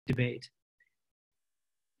debate.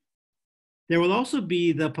 There will also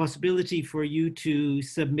be the possibility for you to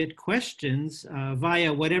submit questions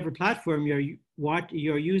via whatever platform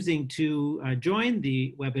you're using to join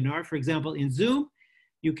the webinar. For example, in Zoom,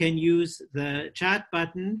 you can use the chat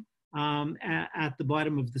button at the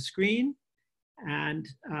bottom of the screen. And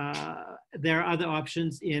there are other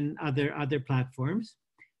options in other platforms.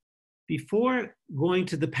 Before going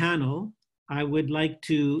to the panel, I would like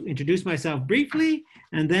to introduce myself briefly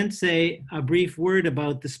and then say a brief word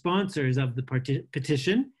about the sponsors of the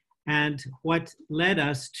petition and what led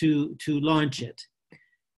us to launch it.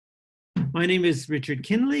 My name is Richard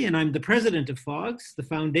Kinley, and I'm the president of FOGGS, the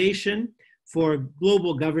Foundation for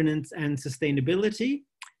Global Governance and Sustainability.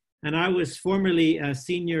 And I was formerly a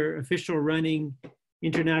senior official running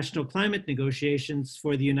international climate negotiations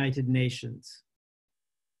for the United Nations.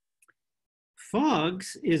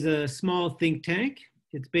 FOGGS is a small think tank.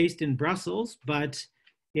 It's based in Brussels, but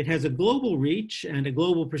it has a global reach and a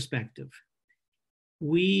global perspective.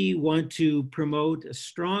 We want to promote a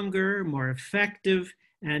stronger, more effective,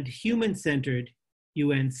 and human-centered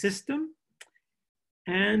UN system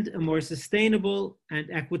and a more sustainable and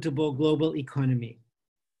equitable global economy.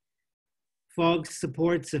 FOGGS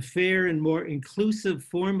supports a fair and more inclusive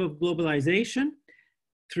form of globalization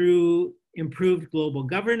through improved global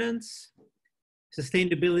governance,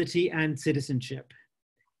 sustainability, and citizenship.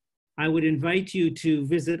 I would invite you to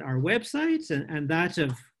visit our website and that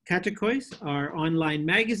of Katoikos, our online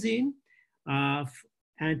magazine,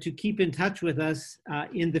 and to keep in touch with us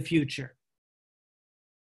in the future.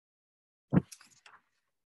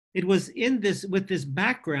 It was with this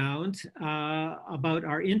background about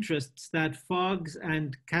our interests that FOGGS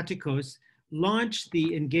and Katoikos launched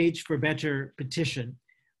the Engage for Better petition.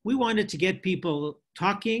 We wanted to get people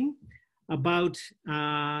talking about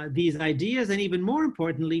these ideas, and even more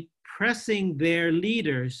importantly, pressing their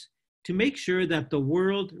leaders to make sure that the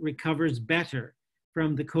world recovers better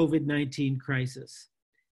from the COVID-19 crisis.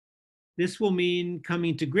 This will mean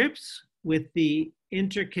coming to grips with the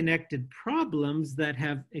interconnected problems that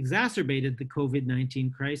have exacerbated the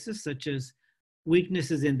COVID-19 crisis, such as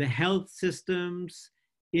weaknesses in the health systems,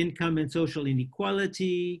 income and social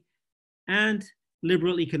inequality, and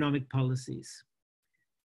liberal economic policies.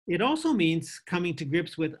 It also means coming to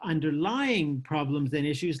grips with underlying problems and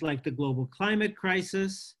issues like the global climate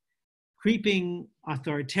crisis, creeping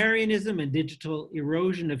authoritarianism and digital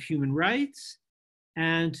erosion of human rights,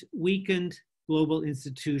 and weakened global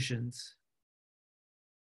institutions.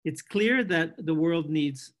 It's clear that the world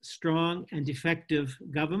needs strong and effective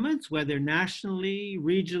governments, whether nationally,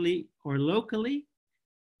 regionally, or locally,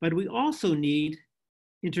 but we also need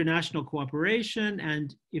international cooperation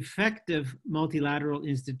and effective multilateral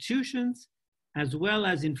institutions, as well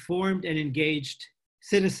as informed and engaged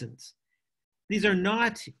citizens. These are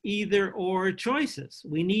not either or choices.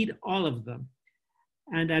 We need all of them.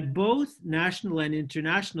 And at both national and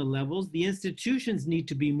international levels, the institutions need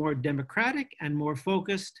to be more democratic and more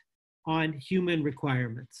focused on human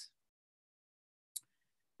requirements.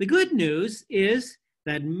 The good news is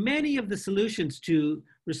that many of the solutions to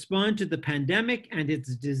respond to the pandemic and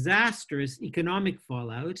its disastrous economic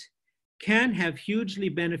fallout can have hugely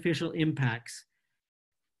beneficial impacts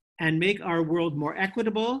and make our world more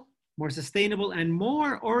equitable, more sustainable, and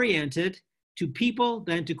more oriented to people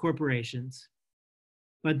than to corporations.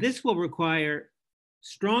 But this will require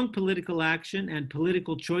strong political action and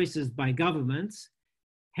political choices by governments,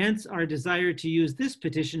 hence our desire to use this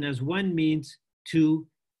petition as one means to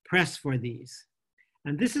press for these.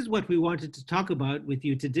 And this is what we wanted to talk about with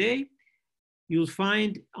you today. You'll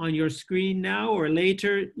find on your screen now or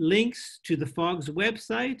later links to the FOGGS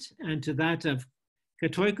website and to that of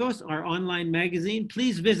Katoikos, our online magazine.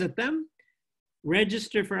 Please visit them,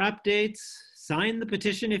 register for updates, sign the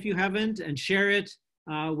petition if you haven't, and share it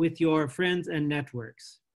with your friends and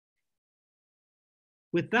networks.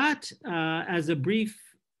 With that, as a brief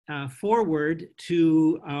forward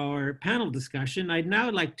to our panel discussion, I'd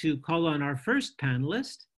now like to call on our first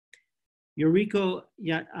panelist, Yoriko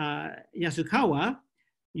Yasukawa.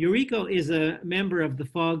 Yoriko is a member of the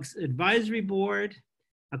FOGGS Advisory Board,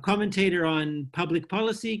 a commentator on public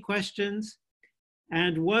policy questions,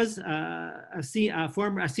 and was a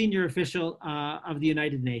senior official of the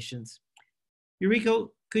United Nations. Yoriko,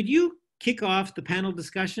 could you kick off the panel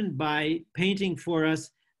discussion by painting for us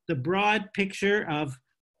the broad picture of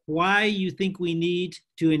why you think we need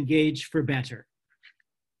to engage for better?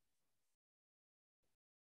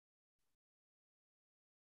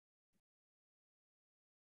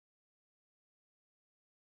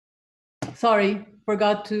 Sorry,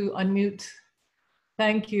 forgot to unmute.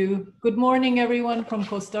 Thank you. Good morning, everyone from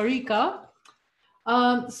Costa Rica.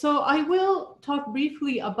 So I will talk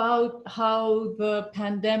briefly about how the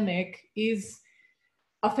pandemic is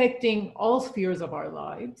affecting all spheres of our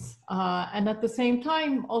lives, and at the same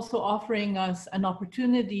time also offering us an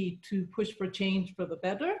opportunity to push for change for the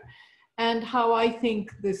better, and how I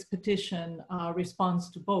think this petition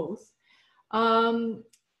responds to both.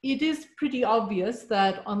 It is pretty obvious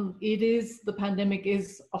that the pandemic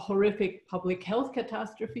is a horrific public health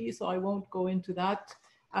catastrophe, so I won't go into that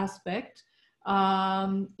aspect.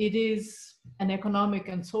 It is an economic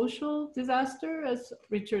and social disaster, as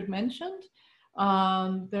Richard mentioned.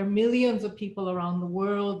 There are millions of people around the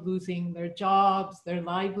world losing their jobs, their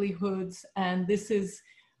livelihoods, and this is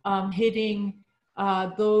hitting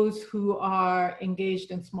those who are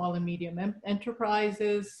engaged in small and medium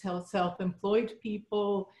enterprises, self-employed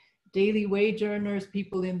people, daily wage earners,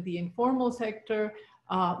 people in the informal sector,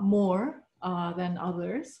 more than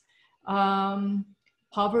others.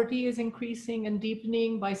 Poverty is increasing and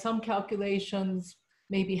deepening. By some calculations,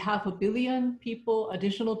 maybe 500 million people,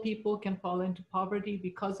 additional people, can fall into poverty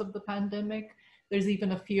because of the pandemic. There's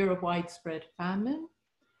even a fear of widespread famine.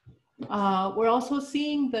 We're also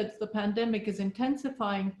seeing that the pandemic is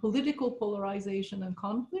intensifying political polarization and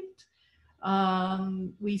conflict.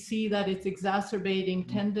 We see that it's exacerbating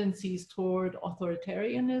tendencies toward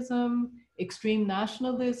authoritarianism, extreme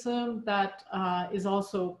nationalism that is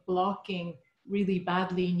also blocking really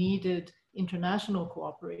badly needed international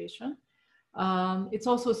cooperation. It's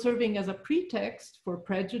also serving as a pretext for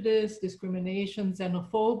prejudice, discrimination,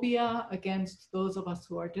 xenophobia against those of us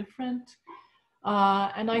who are different.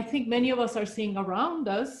 And I think many of us are seeing around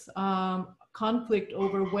us conflict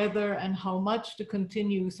over whether and how much to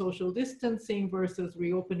continue social distancing versus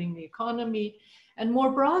reopening the economy, and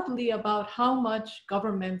more broadly about how much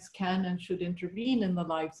governments can and should intervene in the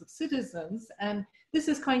lives of citizens. And this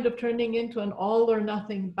is kind of turning into an all or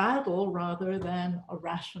nothing battle rather than a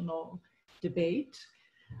rational debate.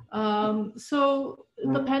 So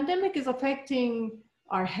the pandemic is affecting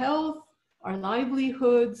our health, our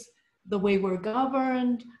livelihoods, the way we're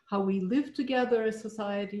governed, how we live together as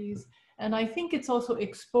societies. And I think it's also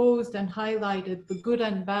exposed and highlighted the good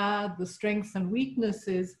and bad, the strengths and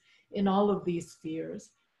weaknesses in all of these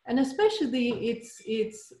spheres. And especially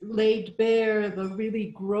it's laid bare the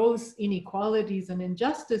really gross inequalities and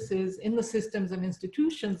injustices in the systems and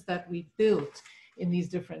institutions that we built in these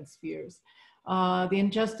different spheres. The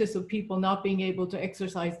injustice of people not being able to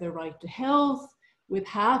exercise their right to health, with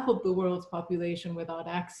half of the world's population without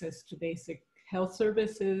access to basic health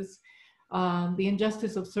services, the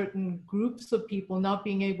injustice of certain groups of people not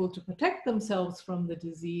being able to protect themselves from the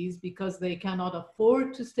disease because they cannot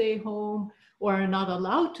afford to stay home or are not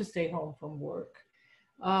allowed to stay home from work,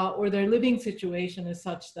 or their living situation is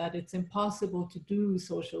such that it's impossible to do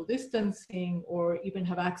social distancing or even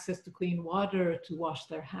have access to clean water to wash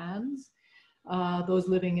their hands. Those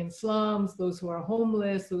living in slums, those who are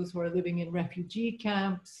homeless, those who are living in refugee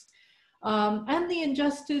camps, and the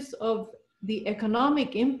injustice of the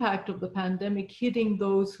economic impact of the pandemic hitting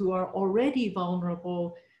those who are already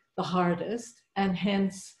vulnerable the hardest, and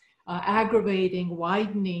hence aggravating,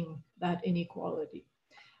 widening that inequality.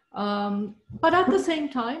 But at the same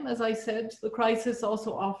time, as I said, the crisis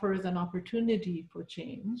also offers an opportunity for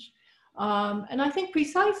change. And I think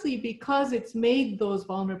precisely because it's made those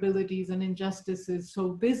vulnerabilities and injustices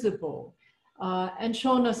so visible and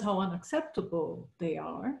shown us how unacceptable they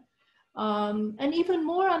are. And even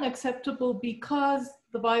more unacceptable because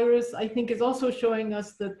the virus, I think, is also showing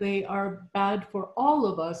us that they are bad for all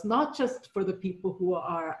of us, not just for the people who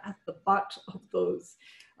are at the butt of those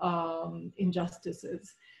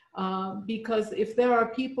injustices. Because if there are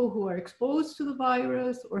people who are exposed to the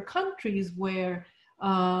virus, or countries where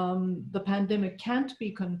the pandemic can't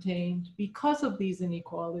be contained because of these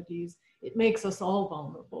inequalities, it makes us all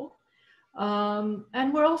vulnerable.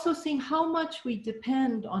 And we're also seeing how much we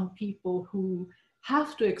depend on people who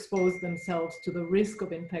have to expose themselves to the risk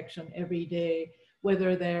of infection every day,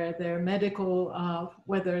 whether they're medical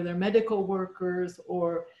workers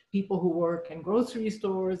or people who work in grocery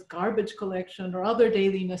stores, garbage collection, or other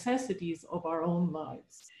daily necessities of our own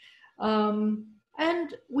lives.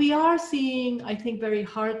 And we are seeing, I think, very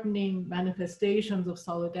heartening manifestations of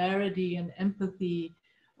solidarity and empathy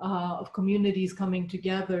of communities coming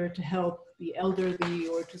together to help the elderly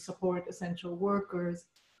or to support essential workers.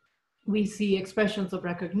 We see expressions of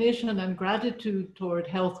recognition and gratitude toward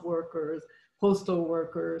health workers, postal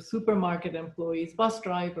workers, supermarket employees, bus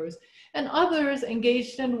drivers, and others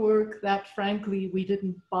engaged in work that, frankly, we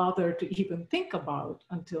didn't bother to even think about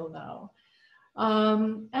until now.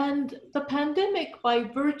 And the pandemic, by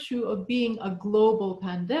virtue of being a global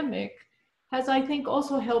pandemic, has, I think,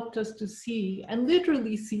 also helped us to see, and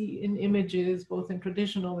literally see in images, both in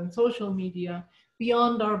traditional and social media,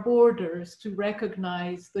 beyond our borders, to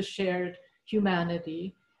recognize the shared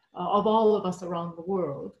humanity of all of us around the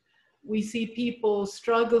world. We see people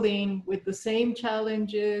struggling with the same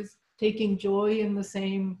challenges, taking joy in the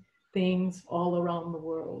same things all around the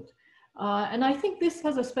world. And I think this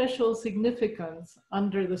has a special significance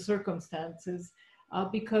under the circumstances,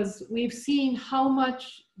 because we've seen how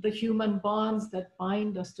much the human bonds that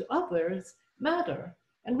bind us to others matter,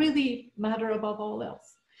 and really matter above all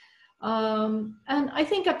else. And I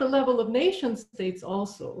think at the level of nation states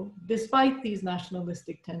also, despite these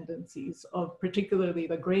nationalistic tendencies of particularly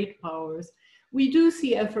the great powers, we do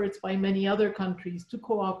see efforts by many other countries to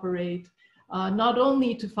cooperate, not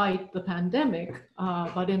only to fight the pandemic,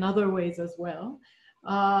 but in other ways as well.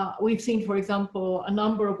 We've seen, for example, a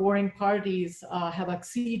number of warring parties have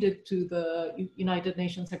acceded to the United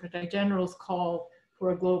Nations Secretary General's call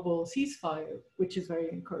for a global ceasefire, which is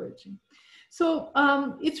very encouraging. So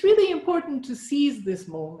it's really important to seize this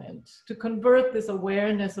moment, to convert this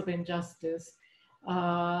awareness of injustice,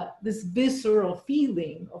 this visceral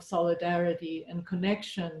feeling of solidarity and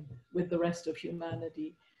connection with the rest of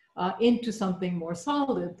humanity, into something more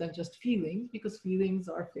solid than just feelings, because feelings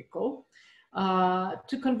are fickle,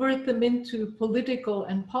 to convert them into political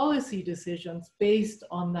and policy decisions based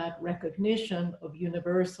on that recognition of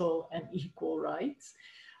universal and equal rights.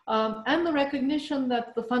 And the recognition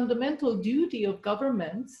that the fundamental duty of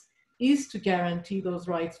governments is to guarantee those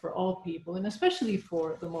rights for all people, and especially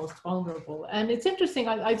for the most vulnerable. And it's interesting,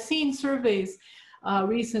 I've seen surveys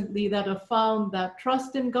recently that have found that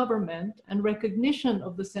trust in government and recognition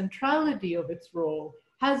of the centrality of its role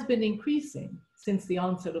has been increasing since the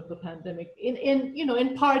onset of the pandemic,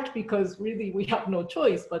 in part because really we have no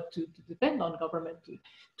choice but to depend on government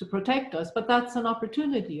to protect us, but that's an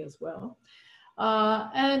opportunity as well.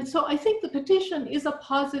 And so I think the petition is a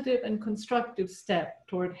positive and constructive step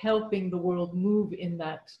toward helping the world move in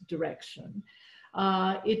that direction.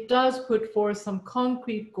 It does put forth some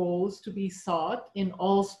concrete goals to be sought in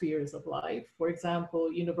all spheres of life. For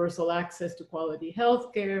example, universal access to quality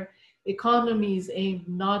healthcare, economies aimed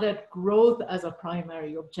not at growth as a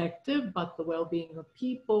primary objective, but the well-being of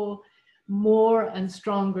people, more and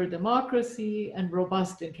stronger democracy, and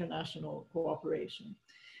robust international cooperation.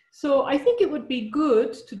 So I think it would be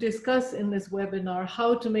good to discuss in this webinar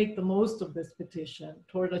how to make the most of this petition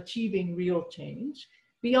toward achieving real change,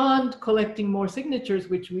 beyond collecting more signatures,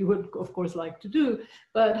 which we would of course like to do,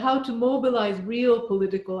 but how to mobilize real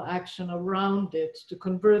political action around it to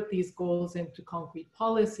convert these goals into concrete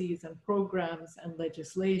policies and programs and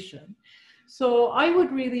legislation. So I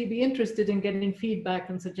would really be interested in getting feedback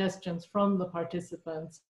and suggestions from the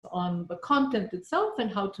participants on the content itself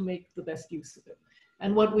and how to make the best use of it,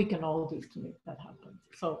 and what we can all do to make that happen.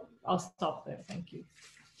 So I'll stop there. Thank you.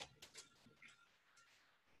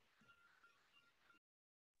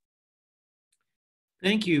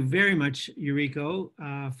 Thank you very much, Yoriko,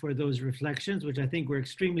 for those reflections, which I think were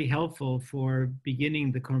extremely helpful for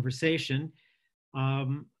beginning the conversation.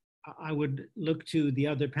 I would look to the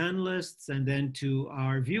other panelists and then to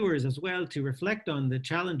our viewers as well to reflect on the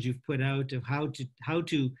challenge you've put out of how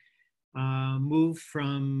to move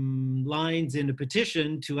from lines in a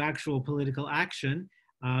petition to actual political action,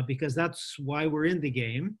 because that's why we're in the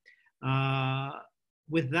game.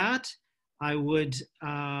 With that, I would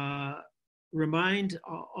remind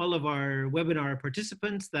all of our webinar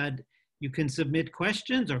participants that you can submit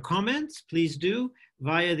questions or comments, please do,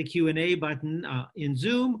 via the Q&A button in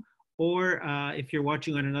Zoom, or if you're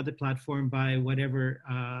watching on another platform, by whatever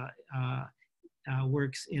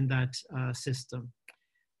works in that system.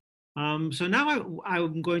 So now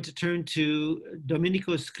I'm going to turn to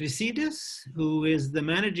Dominikos Chrysidis, who is the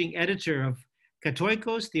managing editor of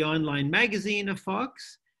Katoikos, the online magazine of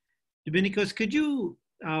FOGGS. Dominikos, could you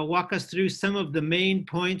walk us through some of the main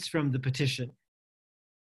points from the petition?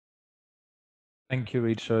 Thank you,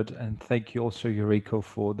 Richard, and thank you also, Yoriko,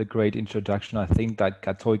 for the great introduction. I think that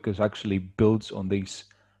Katoikos actually builds on these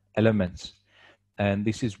elements, and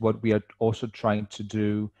this is what we are also trying to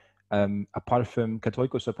do. Apart from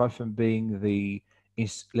Katoikos, apart from being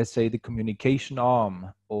let's say, the communication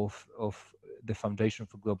arm of the Foundation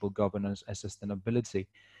for Global Governance and Sustainability,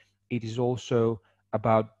 it is also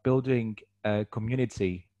about building a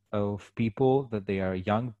community of people that they are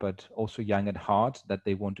young, but also young at heart, that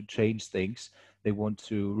they want to change things. They want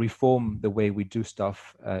to reform the way we do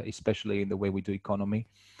stuff, especially in the way we do economy,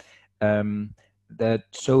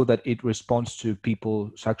 so that it responds to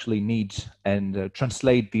people's actually needs and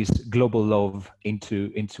translate this global love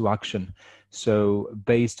into action. So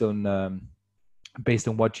based on based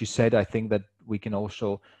on what you said, I think that we can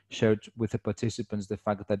also share with the participants the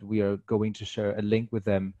fact that we are going to share a link with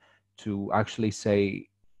them to actually say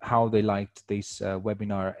how they liked this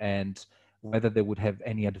webinar and whether they would have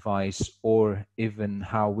any advice or even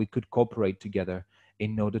how we could cooperate together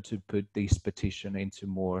in order to put this petition into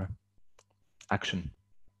more action.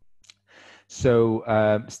 So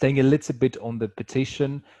staying a little bit on the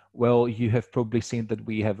petition, well, you have probably seen that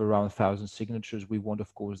we have around 1,000 signatures. We want,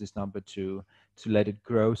 of course, this number to let it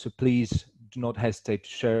grow. So please do not hesitate to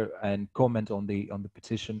share and comment on the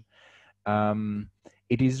petition.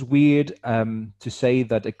 It is weird to say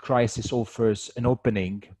that a crisis offers an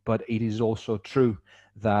opening, but it is also true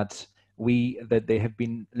that there have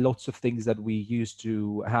been lots of things that we used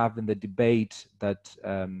to have in the debate that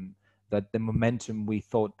that the momentum we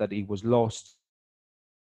thought that it was lost.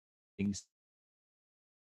 Things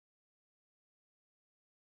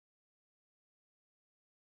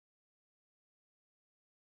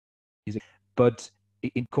but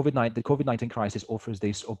in COVID-19, the COVID-19 crisis offers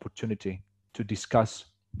this opportunity to discuss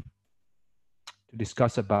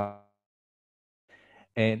about,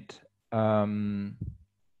 and I'm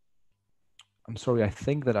sorry, I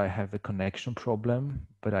think that I have a connection problem,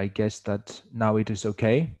 but I guess that now it is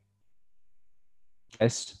okay.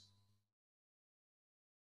 Yes.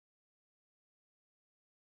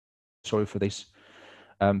 Sorry for this.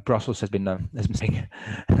 Brussels has been saying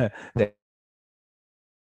that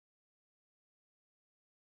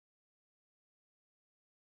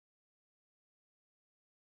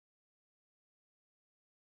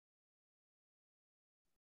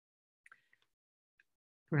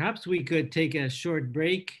Perhaps we could take a short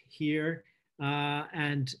break here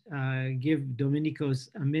and give Dominikos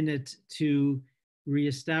a minute to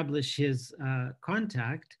reestablish his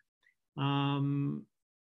contact.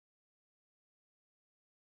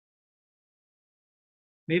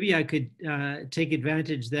 Maybe I could take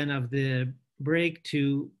advantage then of the break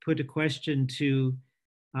to put a question to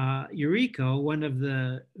Yoriko. One of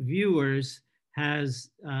the viewers has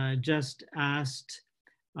just asked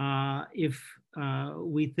if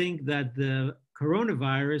we think that the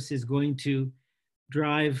coronavirus is going to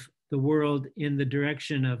drive the world in the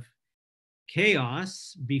direction of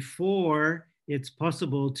chaos before it's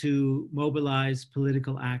possible to mobilize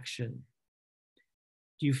political action.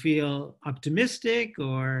 Do you feel optimistic,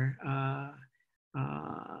 or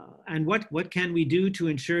and what can we do to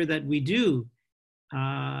ensure that we do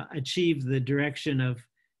achieve the direction of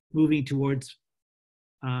moving towards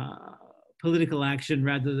political action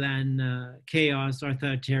rather than chaos,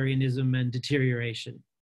 authoritarianism, and deterioration?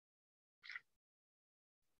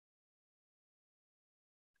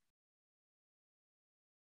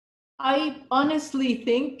 I honestly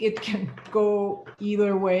think it can go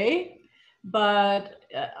either way, but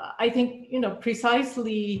I think,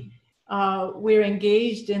 precisely we're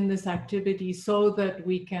engaged in this activity so that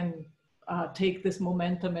we can take this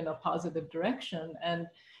momentum in a positive direction. And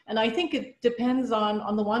I think it depends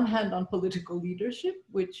on the one hand, on political leadership,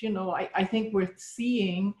 which, I think we're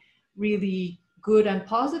seeing really good and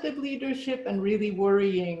positive leadership and really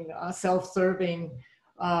worrying, self-serving,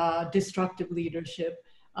 destructive leadership.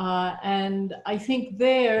 And I think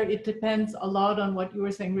there it depends a lot on what you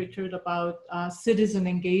were saying, Richard, about citizen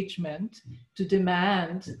engagement to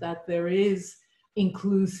demand that there is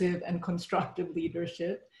inclusive and constructive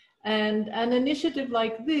leadership. And an initiative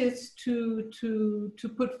like this to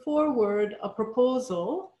put forward a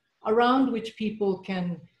proposal around which people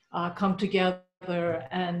can come together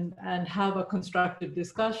and have a constructive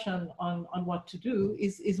discussion on what to do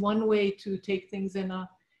is one way to take things in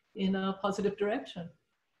a positive direction.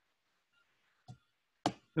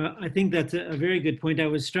 I think that's a very good point. I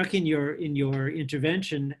was struck in your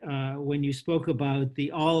intervention when you spoke about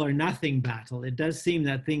the all or nothing battle. It does seem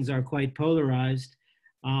that things are quite polarized,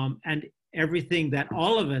 and everything that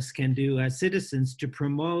all of us can do as citizens to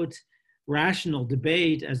promote rational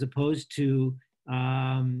debate as opposed to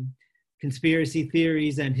conspiracy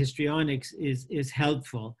theories and histrionics is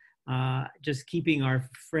helpful. Just keeping our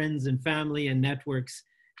friends and family and networks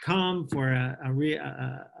calm for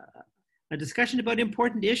a discussion about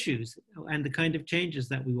important issues and the kind of changes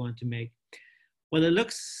that we want to make. Well, it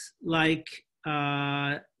looks like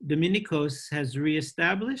Dominikos has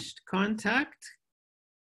reestablished contact.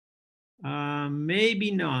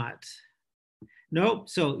 Maybe not. Nope.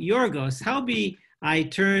 So Yorgos, how be I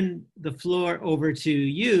turn the floor over to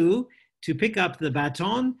you to pick up the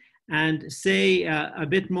baton and say a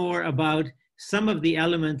bit more about some of the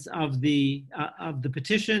elements of the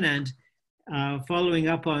petition, and following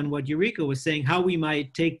up on what Yoriko was saying, how we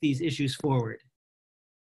might take these issues forward.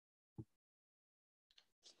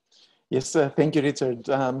 Yes, thank you, Richard.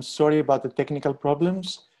 I'm sorry about the technical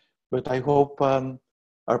problems, but I hope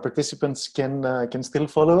our participants can still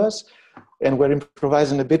follow us. And we're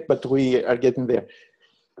improvising a bit, but we are getting there.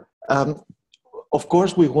 Of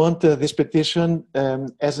course, we want this petition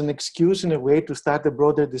as an excuse in a way to start a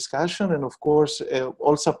broader discussion. And of course,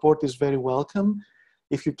 all support is very welcome.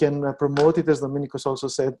 If you can promote it, as Dominikos also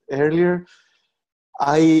said earlier.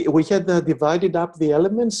 We had divided up the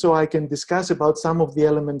elements so I can discuss about some of the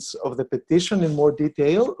elements of the petition in more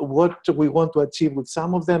detail, what we want to achieve with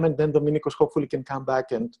some of them, and then Dominikos hopefully can come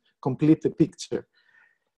back and complete the picture.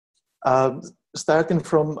 Starting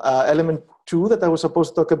from element 2 that I was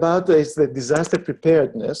supposed to talk about is the disaster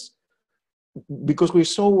preparedness, because we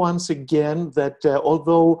saw once again that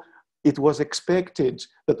although it was expected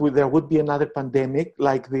that there would be another pandemic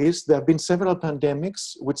like this, there have been several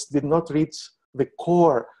pandemics which did not reach the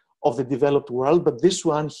core of the developed world, but this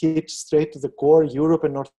one hit straight to the core, Europe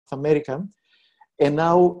and North America. And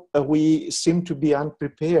now we seem to be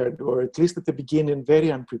unprepared, or at least at the beginning, very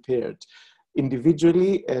unprepared,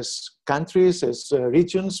 individually, as countries, as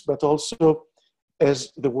regions, but also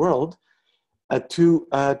as the world, to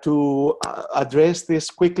address this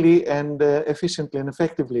quickly and efficiently and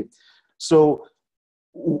effectively. So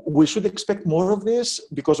we should expect more of this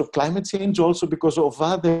because of climate change, also because of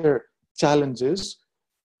other challenges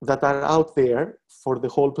that are out there for the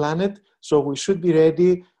whole planet. So we should be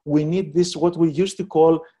ready. We need this, what we used to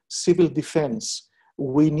call civil defense.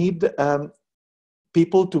 We need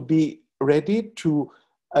people to be ready to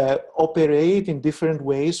operate in different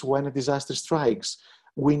ways when a disaster strikes.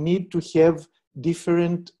 We need to have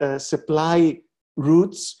different supply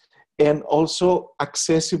routes and also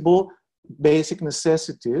accessible basic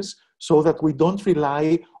necessities so that we don't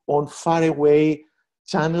rely on faraway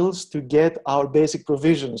channels to get our basic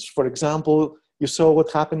provisions. For example, you saw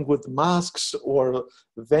what happened with masks or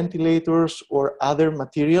ventilators or other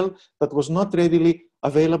material that was not readily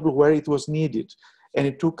available where it was needed. And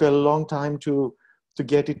it took a long time to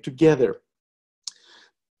get it together.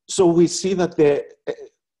 So we see that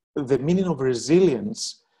the meaning of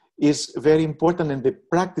resilience is very important, and the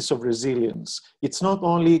practice of resilience. It's not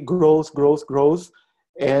only growth, growth, growth,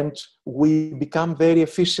 and we become very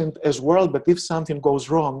efficient as world, but if something goes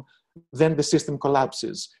wrong, then the system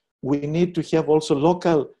collapses. We need to have also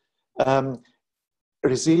local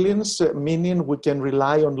resilience, meaning we can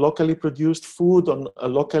rely on locally produced food, on a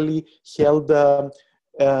locally held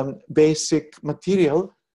basic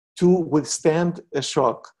material to withstand a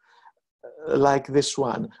shock like this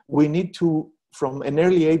one. We need to, from an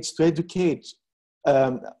early age, to educate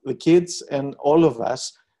the kids and all of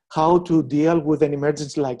us how to deal with an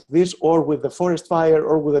emergency like this, or with a forest fire,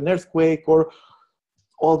 or with an earthquake, or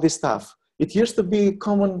all this stuff. It used to be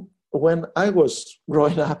common when I was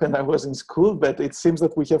growing up and I was in school, but it seems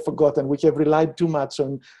that we have forgotten. We have relied too much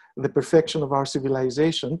on the perfection of our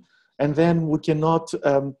civilization, and then we cannot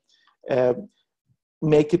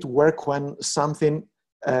make it work when something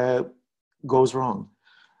goes wrong.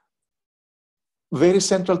 Very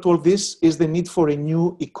central to all this is the need for a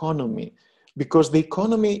new economy, because the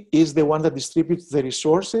economy is the one that distributes the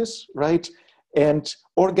resources, right, and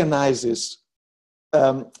organizes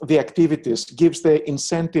the activities, gives the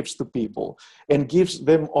incentives to people, and gives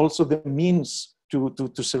them also the means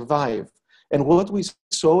to survive. And what we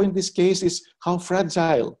saw in this case is how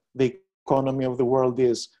fragile the economy of the world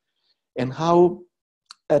is, and how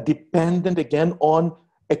dependent, again, on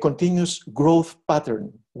a continuous growth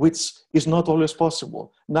pattern, which is not always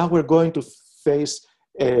possible. Now we're going to face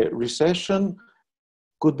a recession,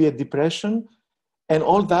 could be a depression, and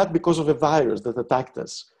all that because of a virus that attacked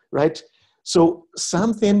us, right? So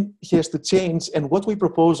something has to change, and what we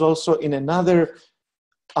propose also in another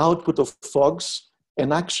output of FOGGS,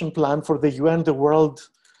 an action plan for the UN, the world,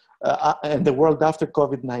 and the world after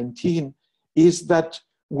COVID-19, is that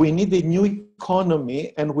we need a new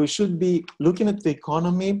economy, and we should be looking at the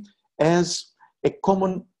economy as a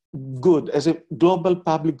common good, as a global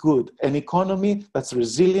public good, an economy that's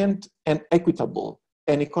resilient and equitable,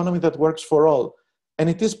 an economy that works for all. And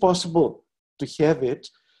it is possible to have it,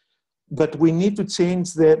 but we need to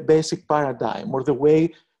change the basic paradigm, or the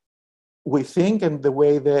way we think and the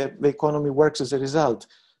way the economy works as a result.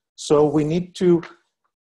 So we need to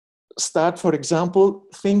start, for example,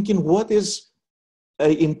 thinking what is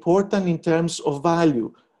important in terms of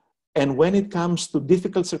value. And when it comes to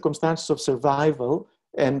difficult circumstances of survival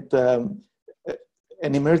and an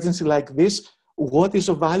emergency like this, what is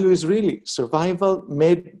of value is really survival,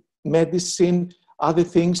 medicine, other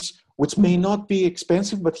things which may not be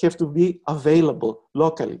expensive but have to be available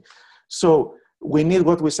locally. So we need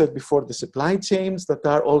what we said before, the supply chains that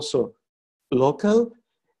are also local,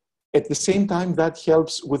 At the same time, that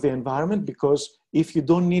helps with the environment, because if you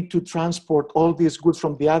don't need to transport all these goods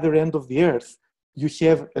from the other end of the earth, you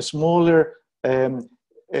have a smaller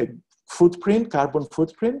footprint, carbon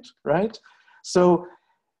footprint, right? So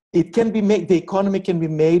it can be made, the economy can be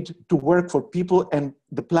made to work for people and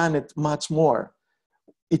the planet much more.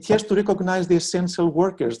 It has to recognize the essential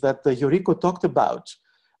workers that Yoriko talked about.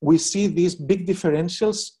 We see these big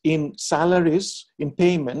differentials in salaries, in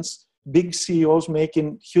payments, big CEOs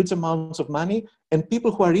making huge amounts of money, and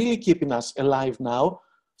people who are really keeping us alive now,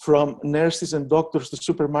 from nurses and doctors to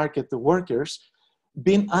supermarket workers,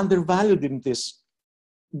 being undervalued in this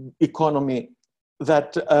economy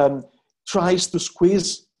that tries to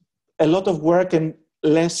squeeze a lot of work and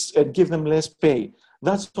give them less pay.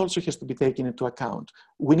 That also has to be taken into account.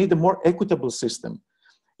 We need a more equitable system.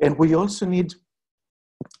 And we also need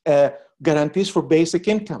guarantees for basic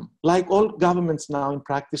income. Like all governments now in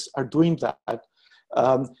practice are doing that.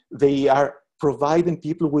 They are providing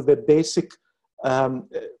people with a basic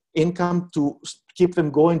income to keep them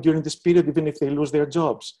going during this period, even if they lose their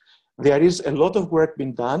jobs. There is a lot of work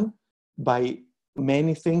being done by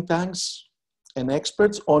many think tanks and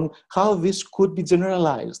experts on how this could be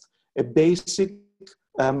generalized, a basic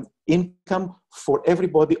income for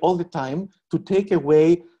everybody all the time, to take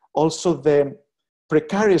away also the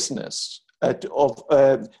precariousness of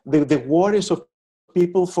the worries of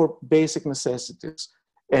people for basic necessities,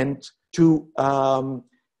 and to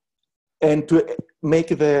make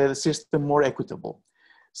the system more equitable.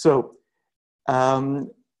 So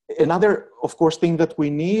another, of course, thing that we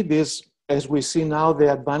need is, as we see now,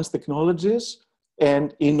 the advanced technologies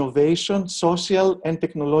and innovation, social and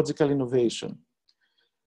technological innovation.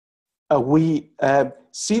 We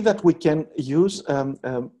see that we can use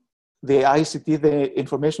the ICT, the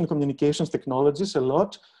information communications technologies, a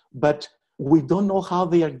lot, but we don't know how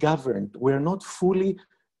they are governed. We're not fully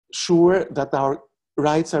sure that our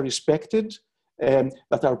rights are respected,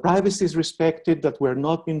 that our privacy is respected, that we're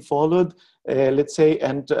not being followed, let's say,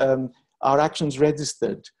 and our actions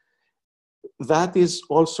registered. That is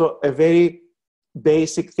also a very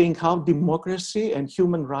basic thing, how democracy and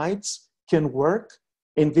human rights can work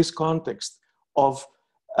in this context of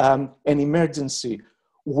an emergency,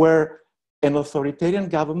 where an authoritarian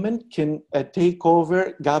government can take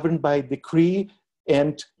over, governed by decree,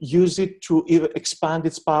 and use it to expand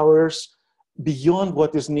its powers beyond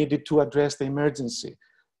what is needed to address the emergency.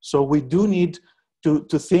 So we do need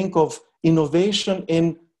to think of innovation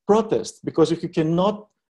in protest, because if you cannot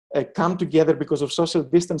come together because of social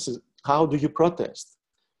distances, how do you protest?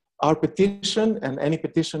 Our petition, and any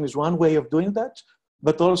petition is one way of doing that,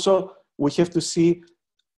 but also we have to see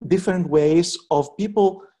different ways of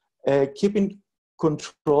people keeping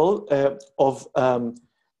control of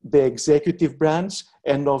the executive branch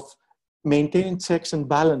and of maintaining checks and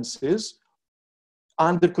balances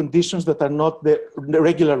under conditions that are not the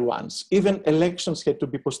regular ones. Even elections had to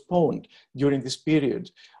be postponed during this period.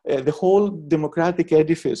 The whole democratic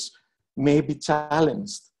edifice may be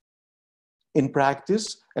challenged in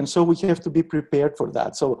practice, and so we have to be prepared for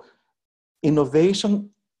that. So innovation,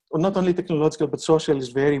 not only technological, but social, is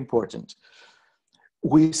very important.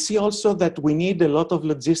 We see also that we need a lot of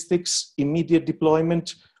logistics, immediate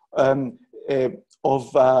deployment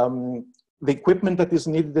of the equipment that is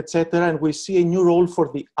needed, etc. And we see a new role for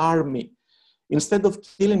the army. Instead of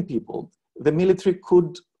killing people, the military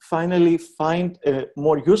could finally find a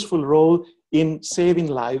more useful role in saving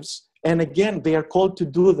lives. And again, they are called to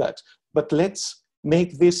do that. But let's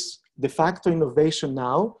make this de facto innovation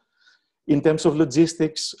now, in terms of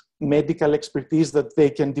logistics, medical expertise that they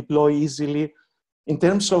can deploy easily, in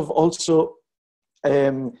terms of also,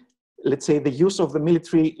 let's say, the use of the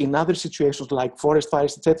military in other situations like forest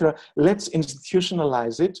fires, etc. Let's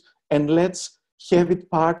institutionalize it, and let's have it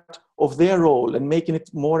part of their role, and making it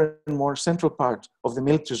more and more central part of the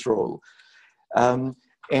military's role.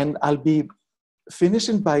 And I'll be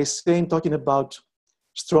finishing by talking about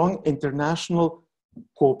strong international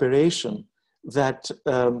cooperation that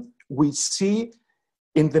we see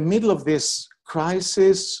in the middle of this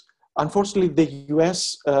crisis. Unfortunately, the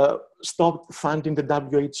US stopped funding the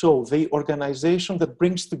WHO, the organization that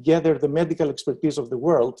brings together the medical expertise of the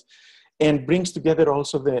world and brings together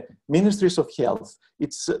also the ministries of health.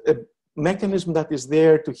 It's a mechanism that is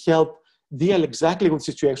there to help deal exactly with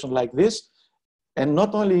situations like this, and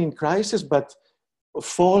not only in crisis, but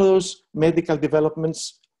follows medical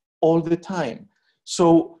developments all the time.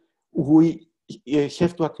 So we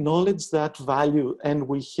have to acknowledge that value, and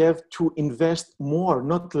we have to invest more,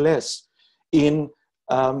 not less, in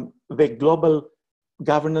the global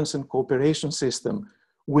governance and cooperation system.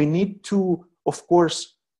 We need to, of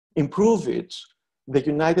course, improve it. the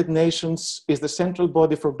United Nations is the central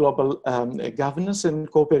body for global governance and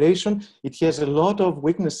cooperation. It has a lot of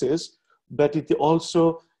weaknesses, but it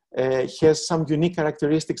also has some unique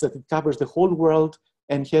characteristics that it covers the whole world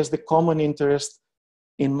and has the common interest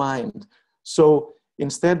in mind. So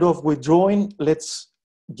instead of withdrawing, let's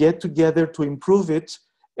get together to improve it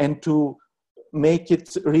and to make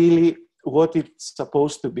it really what it's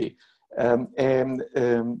supposed to be. A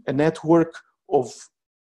network of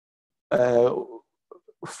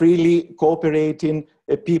freely cooperating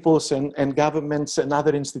peoples and governments and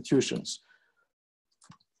other institutions.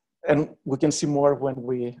 And we can see more when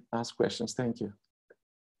we ask questions. Thank you.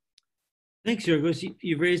 Thanks, Yorgos.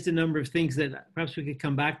 You've raised a number of things that perhaps we could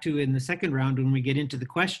come back to in the second round when we get into the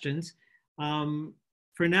questions.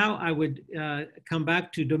 For now, I would come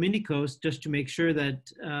back to Dominikos just to make sure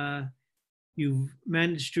that you've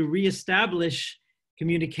managed to reestablish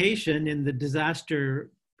communication in the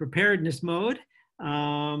disaster preparedness mode,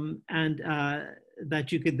 and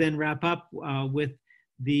that you could then wrap up with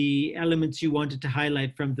the elements you wanted to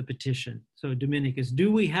highlight from the petition. So Dominikos,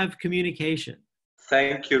 do we have communication?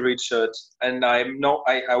 Thank you, Richard. And I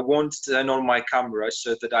won't turn on my camera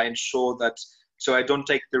so that I ensure that, so I don't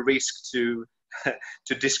take the risk to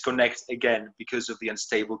to disconnect again because of the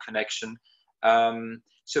unstable connection.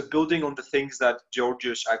 So building on the things that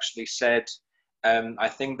Georgios actually said, I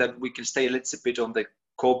think that we can stay a little bit on the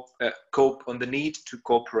on the need to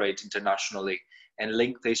cooperate internationally and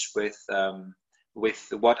link this with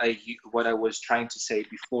what I was trying to say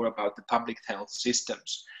before about the public health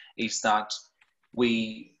systems. Is that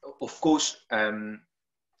we, of course,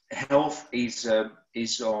 health is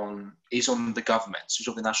on the governments, is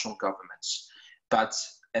on the national governments,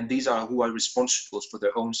 and these are who are responsible for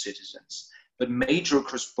their own citizens. But major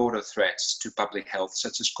cross-border threats to public health,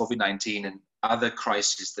 such as COVID-19 and other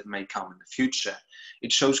crises that may come in the future,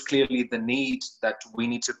 it shows clearly the need that we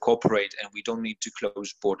need to cooperate and we don't need to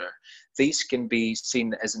close border. These can be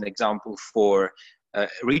seen as an example for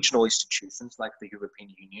regional institutions like the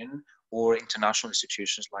European Union or international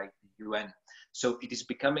institutions like the UN. So it is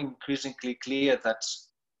becoming increasingly clear that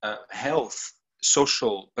health,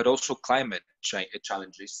 social, but also climate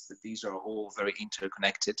challenges, that these are all very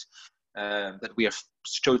interconnected, that we are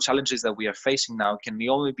challenges that we are facing now can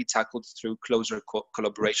only be tackled through closer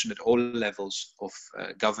collaboration at all levels of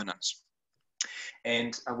governance.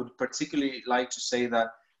 And I would particularly like to say that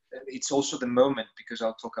it's also the moment, because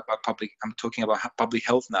I'm talking about public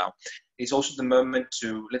health now. It's also the moment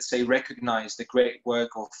to, let's say, recognize the great work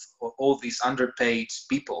of all these underpaid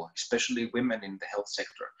people, especially women in the health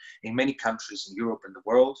sector, in many countries in Europe and the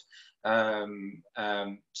world.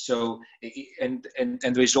 So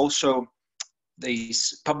there is also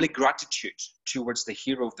this public gratitude towards the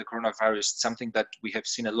hero of the coronavirus, something that we have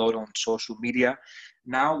seen a lot on social media.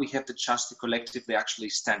 Now we have the chance to collectively actually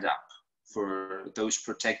stand up for those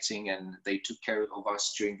protecting, and they took care of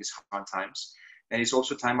us during these hard times. And it's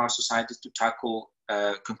also time our societies to tackle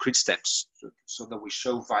concrete steps so that we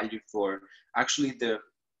show value for actually the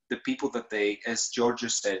people that they, as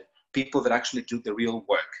Georgios said, people that actually do the real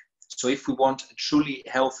work. So if we want a truly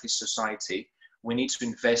healthy society, we need to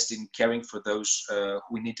invest in caring for those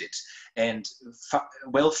who need it. And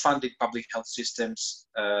well-funded public health systems,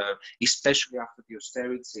 especially after the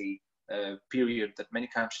austerity period that many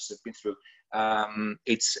countries have been through,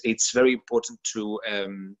 it's very important to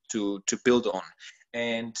build on.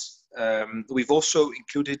 And we've also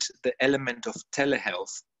included the element of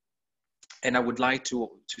telehealth. And I would like to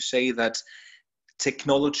say that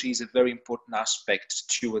technology is a very important aspect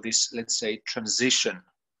to this, let's say, transition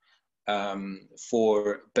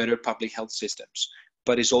for better public health systems,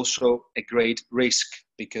 but it's also a great risk,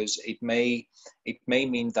 because it may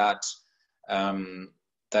mean that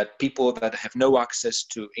that people that have no access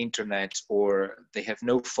to internet or they have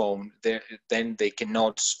no phone, then they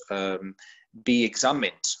cannot be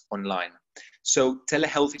examined online. So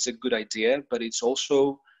telehealth is a good idea, but it's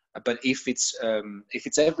also, but if it's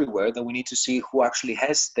everywhere, then we need to see who actually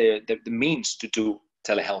has the means to do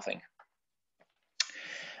telehealthing.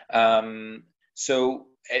 So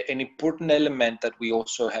an important element that we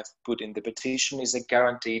also have put in the petition is a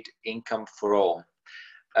guaranteed income for all.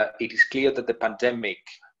 It is clear that the pandemic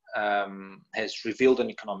has revealed an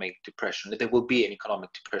economic depression, that there will be an economic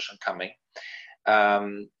depression coming.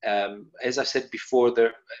 As I said before,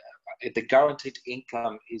 the guaranteed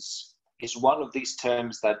income is one of these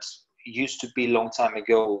terms that used to be a long time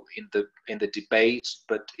ago in the debate,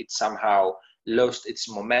 but it somehow lost its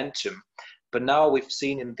momentum. But now we've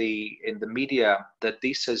seen in the media that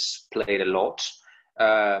this has played a lot.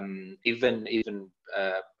 Even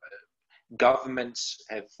governments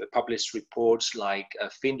have published reports like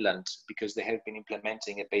Finland, because they have been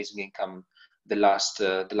implementing a basic income the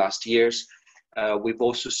last years. We've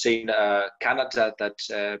also seen Canada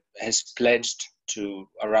that has pledged to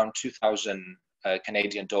around 2,000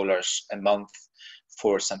 Canadian dollars a month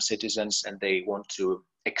for some citizens, and they want to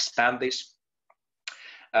expand this.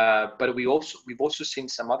 But we've also seen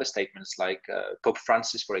some other statements, like Pope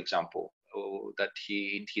Francis, for example, that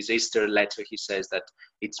in his Easter letter he says that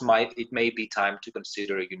it may be time to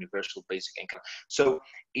consider a universal basic income. So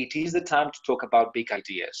it is the time to talk about big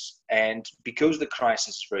ideas, and because the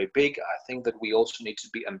crisis is very big, I think that we also need to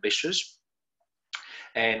be ambitious.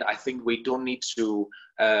 And I think we don't need to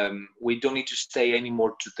stay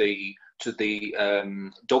anymore to the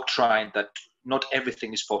doctrine that not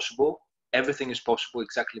everything is possible. Everything is possible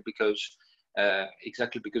exactly because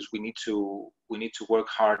we need to work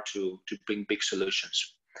hard to bring big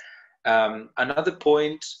solutions. Another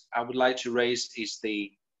point I would like to raise is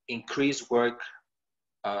the increased work,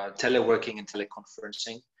 teleworking and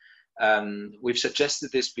teleconferencing. We've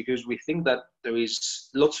suggested this because we think that there is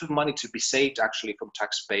lots of money to be saved actually from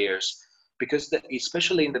taxpayers, because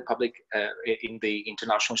especially in the public, in the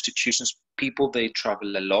international institutions, people, they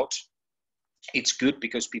travel a lot. It's good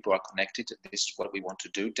because people are connected. This is what we want to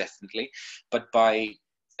do, definitely. But by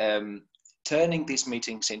turning these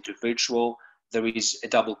meetings into virtual, there is a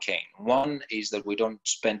double gain. One is that we don't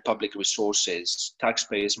spend public resources,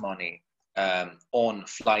 taxpayers' money, on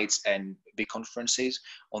flights and big conferences.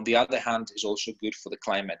 On the other hand, is also good for the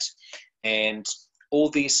climate. And all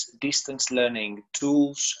these distance learning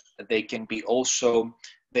tools, they can be also,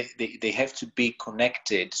 they have to be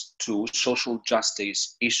connected to social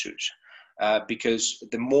justice issues. Because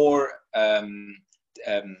the more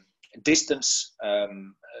distance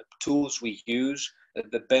tools we use,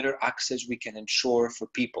 the better access we can ensure for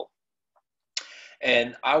people.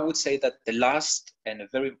 And I would say that the last and a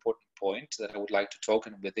very important point that I would like to talk,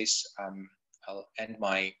 and with this I'll end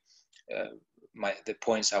the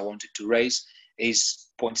points I wanted to raise, is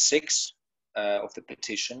point 6 of the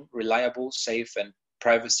petition: reliable, safe, and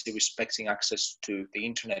privacy respecting access to the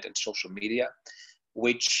internet and social media,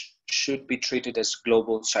 which should be treated as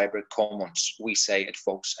global cyber commons, we say at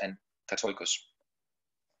FOGGS and Katoikos.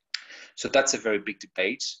 So that's a very big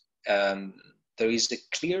debate. There is a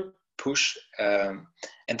clear push, and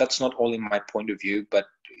that's not only my point of view, but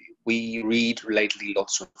we read lately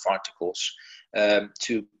lots of articles,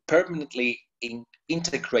 to permanently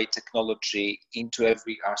integrate technology into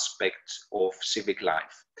every aspect of civic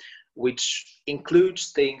life, which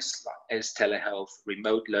includes things as telehealth,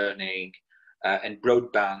 remote learning, and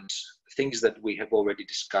broadband, things that we have already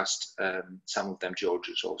discussed. Some of them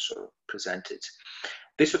Georgios also presented.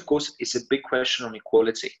 This, of course, is a big question on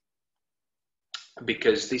equality,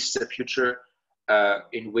 because this is a future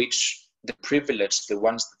in which the privileged, the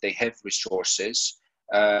ones that they have resources,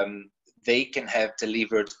 they can have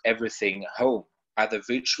delivered everything home, either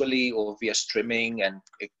virtually or via streaming and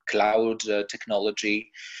cloud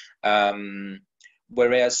technology.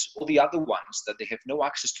 Whereas all the other ones that they have no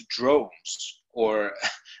access to drones or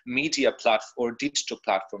media or digital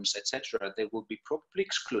platforms, etc., they will be probably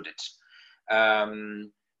excluded. But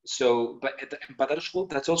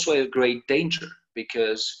that's also a great danger,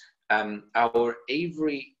 because there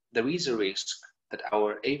is a risk that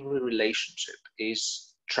our every relationship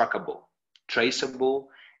is trackable, traceable,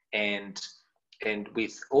 and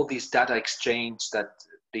with all this data exchange that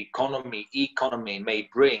the economy may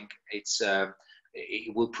bring, it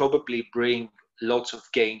will probably bring lots of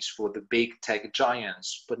gains for the big tech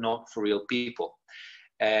giants, but not for real people.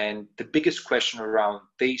 And the biggest question around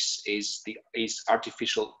this is the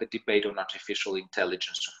debate on artificial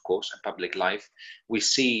intelligence, of course, and public life. We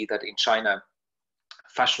see that in China,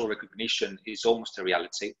 facial recognition is almost a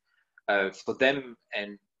reality. For them,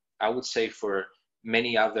 and I would say for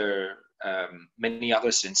many others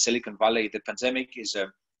in Silicon Valley, the pandemic is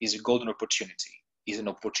a golden opportunity. Is an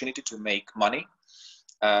opportunity to make money,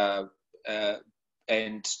 and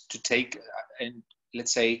to take, and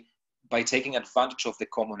let's say, by taking advantage of the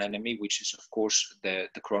common enemy, which is of course the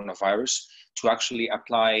coronavirus, to actually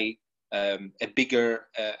apply a bigger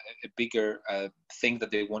thing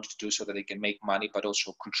that they want to do, so that they can make money, but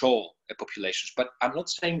also control populations. But I'm not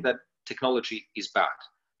saying that technology is bad.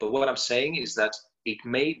 But what I'm saying is that it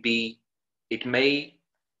may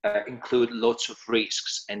include lots of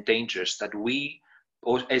risks and dangers that we,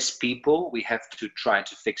 or as people, we have to try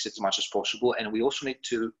to fix it as much as possible. And we also need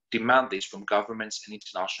to demand this from governments and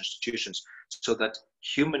international institutions, so that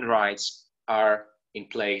human rights are in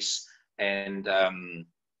place, and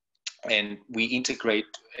we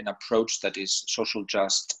integrate an approach that is social,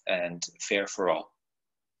 just, and fair for all.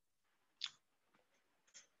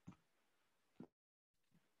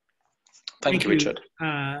 Thank you, Richard.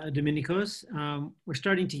 Dominikos. We're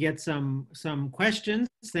starting to get some questions.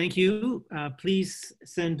 Thank you. Please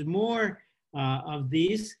send more of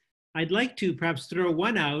these. I'd like to perhaps throw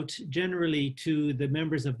one out generally to the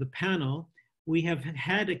members of the panel. We have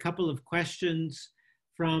had a couple of questions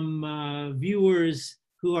from viewers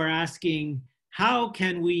who are asking, how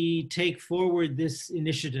can we take forward this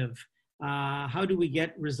initiative? How do we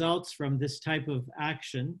get results from this type of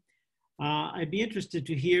action? I'd be interested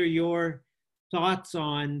to hear your thoughts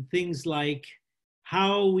on things like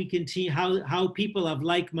how we can how people of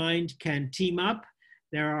like mind can team up.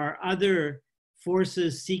 There are other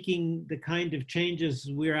forces seeking the kind of changes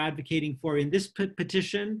we're advocating for in this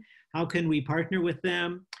petition. How can we partner with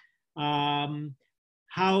them?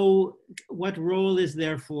 What role is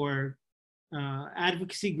there for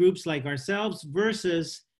advocacy groups like ourselves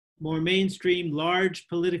versus more mainstream, large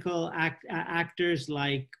political actors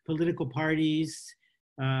like political parties,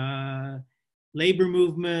 labor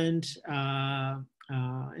movement,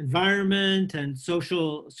 environment, and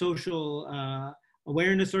social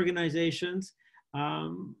awareness organizations?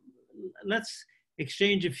 Let's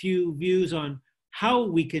exchange a few views on how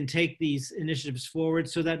we can take these initiatives forward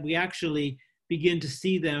so that we actually begin to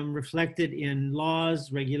see them reflected in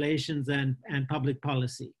laws, regulations, and public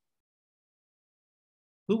policy.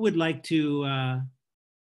 Who would like to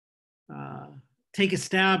take a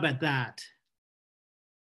stab at that?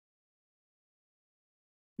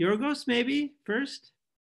 Yorgos, maybe first?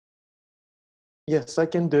 Yes, I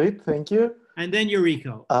can do it. Thank you. And then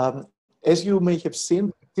Yoriko. As you may have seen,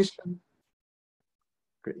 the petition.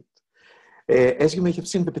 Great. As you may have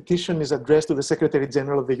seen, the petition is addressed to the Secretary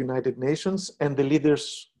General of the United Nations and the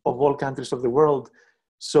leaders of all countries of the world.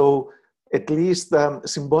 So at least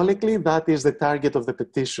symbolically, that is the target of the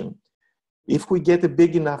petition. If we get a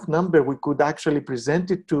big enough number, we could actually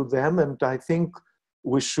present it to them, and I think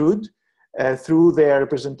we should, through their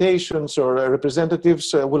representations or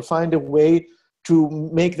representatives, will find a way to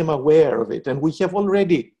make them aware of it. And we have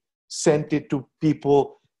already sent it to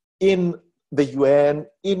people in the UN,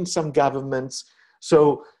 in some governments.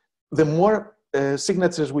 So the more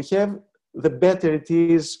signatures we have, the better it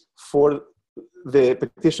is for the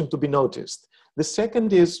petition to be noticed. The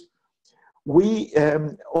second is, we,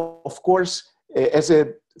 of course, as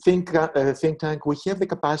a think tank, we have the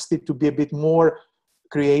capacity to be a bit more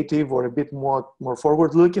creative or a bit more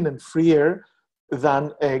forward-looking and freer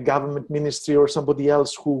than a government ministry or somebody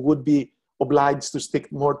else who would be obliged to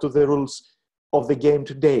stick more to the rules of the game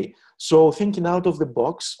today. So thinking out of the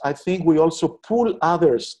box, I think we also pull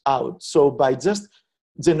others out. So by just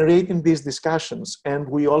generating these discussions, and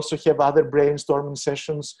we also have other brainstorming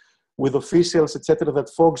sessions with officials, etc., that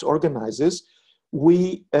FOGGS organizes,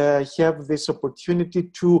 we have this opportunity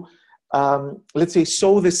to, let's say,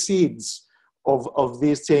 sow the seeds of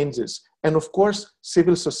these changes. And of course,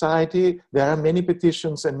 civil society, there are many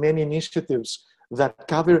petitions and many initiatives that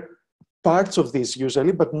cover parts of this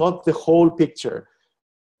usually, but not the whole picture.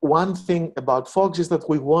 One thing about FOGGS is that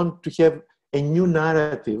we want to have a new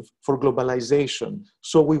narrative for globalization.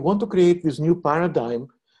 So we want to create this new paradigm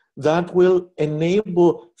that will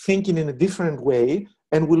enable thinking in a different way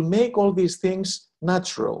and will make all these things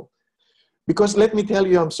natural. Because let me tell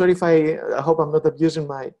you, I'm sorry if I hope I'm not abusing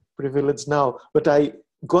my privilege now, but I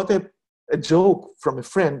got a joke from a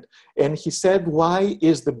friend, and he said, why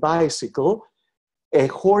is the bicycle a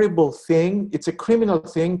horrible thing? It's a criminal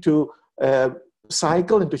thing to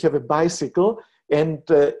cycle and to have a bicycle, and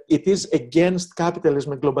it is against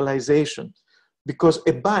capitalism and globalization. Because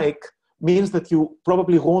a bike means that you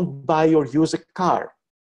probably won't buy or use a car.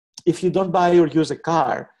 If you don't buy or use a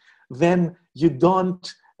car, then you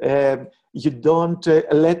don't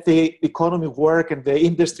let the economy work and the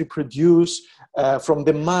industry produce from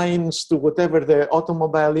the mines to whatever, the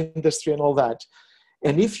automobile industry and all that.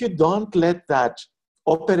 And if you don't let that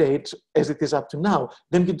operate as it is up to now,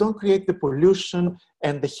 then you don't create the pollution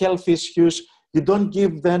and the health issues. You don't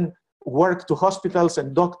give then work to hospitals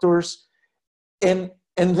and doctors. And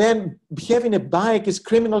then having a bike is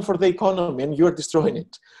criminal for the economy, and you're destroying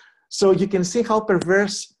it. So you can see how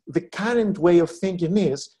perverse the current way of thinking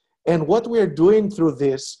is. And what we're doing through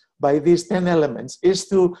this, by these 10 elements, is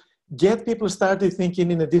to get people started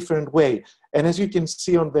thinking in a different way. And as you can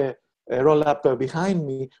see on the roll-up behind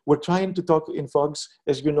me, we're trying to talk in FOGGS,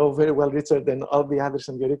 as you know very well, Richard, and all the others,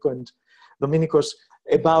 and Yoriko and Dominikos,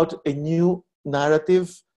 about a new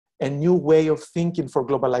narrative, a new way of thinking for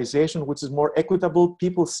globalization, which is more equitable,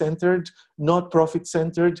 people-centered, not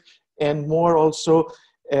profit-centered, and more also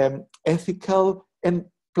ethical and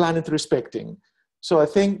planet-respecting. So I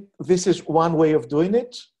think this is one way of doing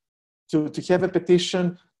it, to have a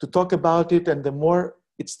petition, to talk about it, and the more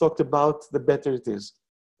it's talked about, the better it is.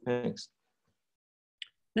 Thanks.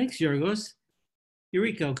 Thanks, Yorgos.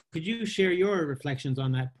 Yoriko, could you share your reflections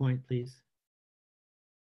on that point, please?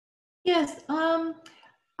 Yes,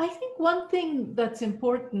 I think one thing that's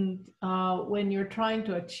important when you're trying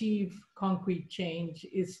to achieve concrete change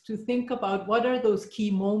is to think about what are those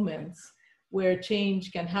key moments where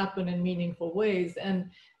change can happen in meaningful ways. And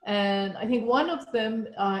I think one of them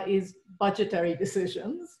is budgetary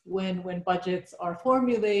decisions, when budgets are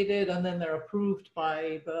formulated and then they're approved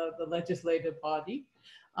by the legislative body.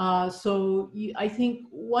 I think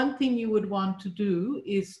one thing you would want to do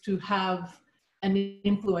is to have an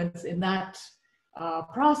influence in that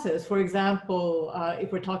process. For example,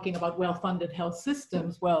 if we're talking about well-funded health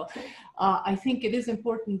systems, I think it is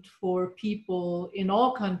important for people in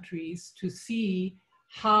all countries to see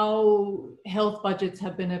how health budgets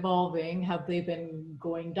have been evolving. Have they been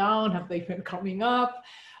going down? Have they been coming up?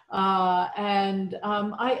 I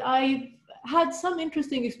had some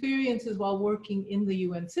interesting experiences while working in the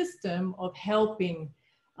UN system of helping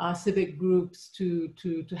civic groups to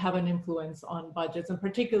have an influence on budgets, and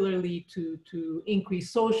particularly to increase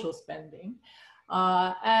social spending.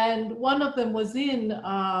 And one of them was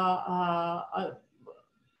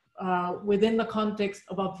within the context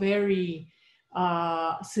of a very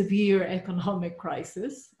severe economic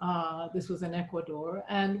crisis. This was in Ecuador.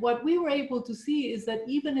 And what we were able to see is that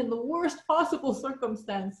even in the worst possible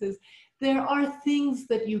circumstances, there are things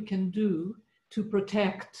that you can do to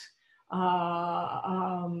protect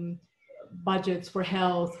budgets for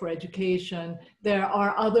health, for education. There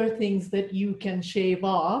are other things that you can shave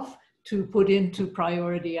off to put into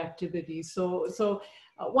priority activities. So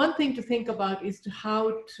one thing to think about is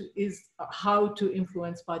how to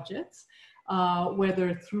influence budgets,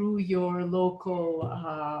 whether through your local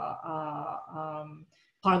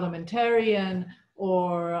parliamentarian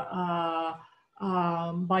or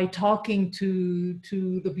by talking to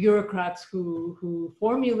the bureaucrats who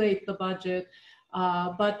formulate the budget,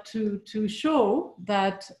 but to show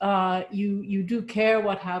that you do care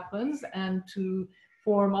what happens, and to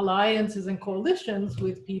form alliances and coalitions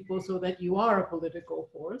with people so that you are a political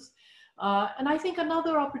force. And I think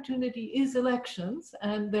another opportunity is elections,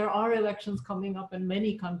 and there are elections coming up in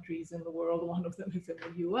many countries in the world. One of them is in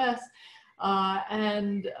the US.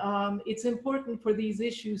 It's important for these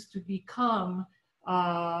issues to become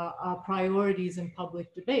priorities in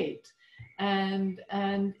public debate. And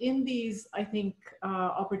in these, I think,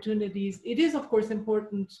 opportunities, it is of course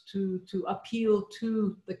important to appeal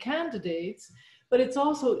to the candidates, but it's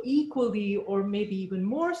also equally, or maybe even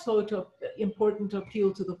more so, important to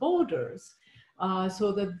appeal to the voters,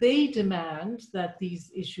 so that they demand that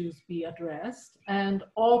these issues be addressed, and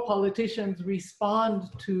all politicians respond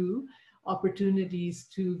to opportunities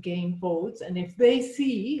to gain votes. And if they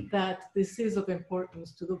see that this is of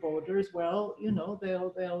importance to the voters, well, you know,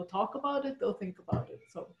 they'll talk about it, they'll think about it.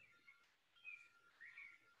 So.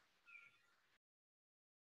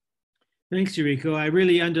 Thanks, Yoriko. I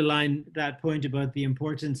really underline that point about the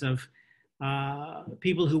importance of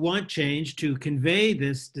people who want change to convey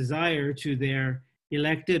this desire to their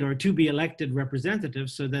elected or to be elected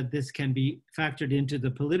representatives, so that this can be factored into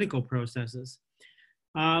the political processes.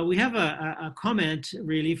 We have a comment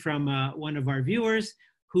really from one of our viewers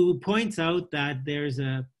who points out that there's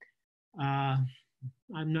I'm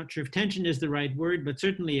not sure if tension is the right word, but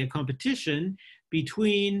certainly a competition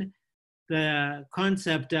between the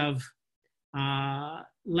concept of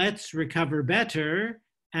let's recover better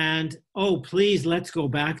and, oh, please, let's go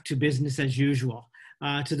back to business as usual,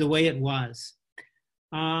 to the way it was.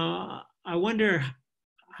 I wonder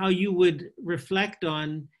how you would reflect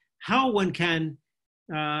on how one can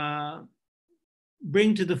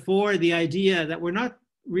bring to the fore the idea that we're not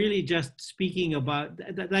really just speaking about,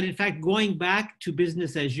 that in fact going back to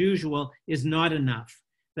business as usual is not enough,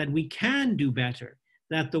 that we can do better,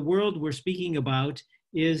 that the world we're speaking about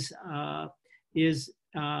is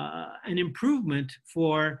an improvement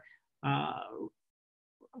for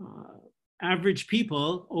average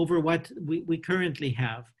people over what we currently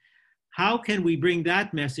have. How can we bring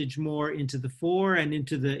that message more into the fore and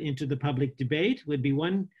into the public debate would be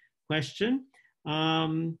one question.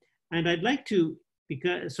 And I'd like to,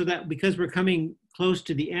 because we're coming close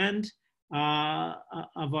to the end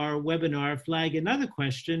of our webinar, flag another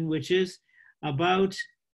question, which is about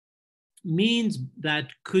means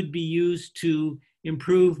that could be used to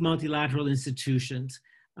improve multilateral institutions.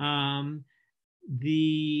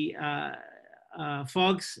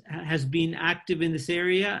 FOGGS has been active in this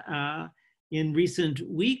area in recent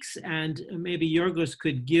weeks, and maybe Yorgos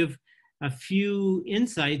could give a few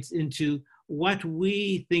insights into what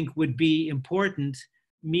we think would be important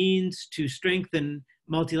means to strengthen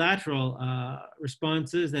multilateral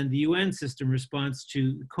responses and the UN system response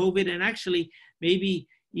to COVID, and actually maybe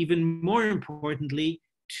even more importantly,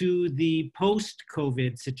 to the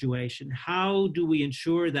post-COVID situation. How do we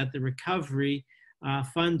ensure that the recovery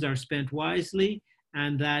funds are spent wisely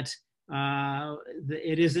and that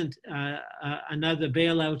it isn't another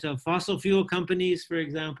bailout of fossil fuel companies, for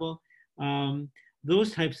example?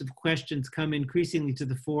 Those types of questions come increasingly to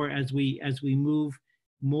the fore as we move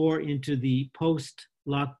more into the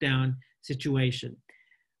post-lockdown situation.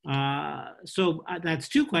 So that's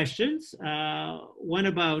two questions. One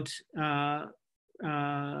about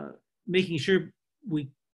making sure we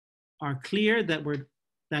are clear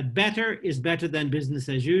that better is better than business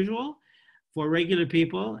as usual for regular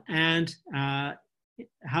people, and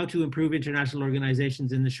how to improve international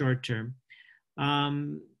organizations in the short term.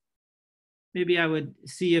 Maybe I would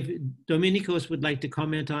see if Dominikos would like to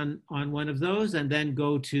comment on one of those, and then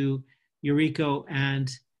go to Yoriko and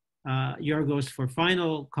Georgios for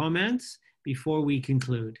final comments before we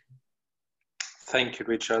conclude. Thank you,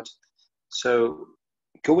 Richard. So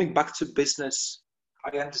going back to business,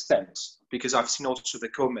 I understand, because I've seen also the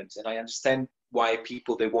comments, and I understand why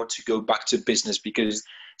people, they want to go back to business, because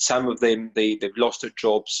some of them, they've lost their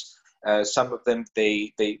jobs. Some of them,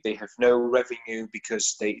 they have no revenue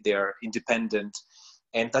because they are independent.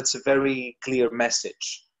 And that's a very clear message,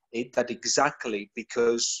 that exactly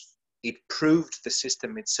because it proved the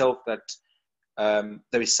system itself that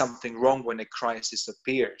there is something wrong when a crisis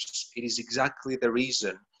appears. It is exactly the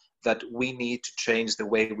reason that we need to change the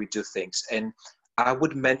way we do things. And I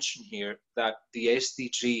would mention here that the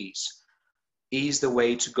SDGs is the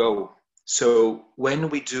way to go. So when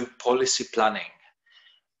we do policy planning,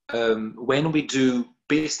 when we do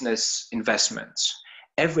business investments,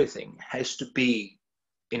 everything has to be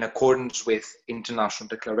in accordance with international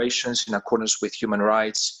declarations, in accordance with human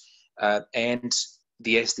rights, and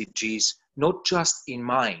the SDGs, not just in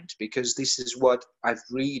mind, because this is what I've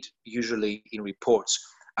read usually in reports.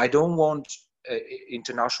 I don't want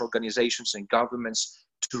international organizations and governments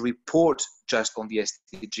to report just on the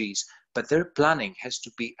SDGs, but their planning has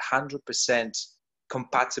to be 100%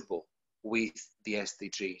 compatible with the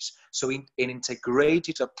SDGs. So an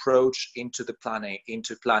integrated approach into planning,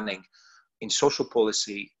 in social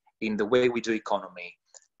policy, in the way we do economy,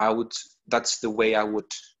 that's the way I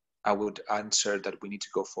would answer that we need to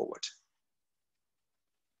go forward.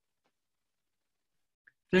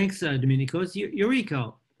 Thanks, Dominikos.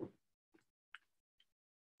 Yoriko.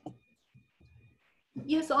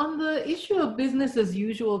 Yes, on the issue of business as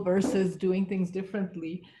usual versus doing things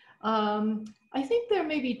differently, I think there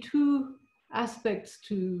may be two aspects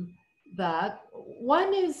to that.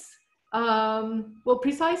 One is, well,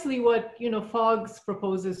 precisely what FOGGS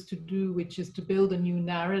proposes to do, which is to build a new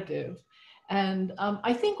narrative. And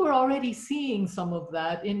I think we're already seeing some of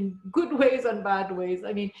that in good ways and bad ways.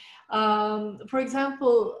 I mean, for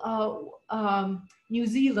example, New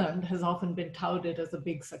Zealand has often been touted as a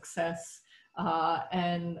big success,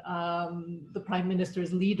 and the Prime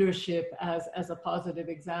Minister's leadership as a positive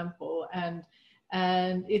example.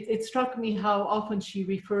 And it struck me how often she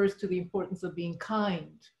refers to the importance of being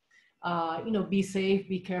kind. Be safe,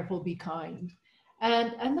 be careful, be kind.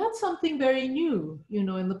 And that's something very new,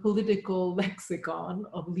 in the political lexicon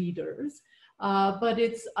of leaders. But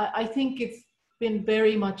I think it's been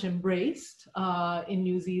very much embraced in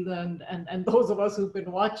New Zealand and those of us who've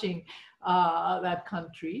been watching that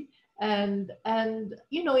country. And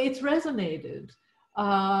it's resonated.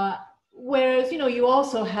 Whereas, you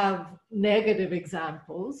also have negative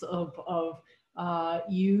examples of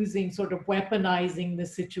using, sort of weaponizing the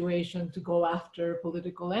situation to go after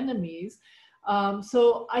political enemies.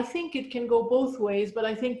 So I think it can go both ways, but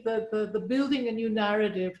I think that the building a new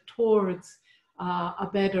narrative towards a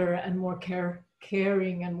better and more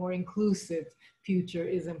caring and more inclusive future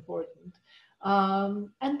is important.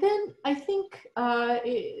 And then I think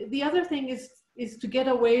the other thing is to get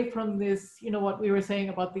away from this, what we were saying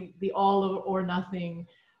about the all or nothing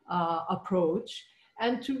approach,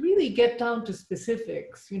 and to really get down to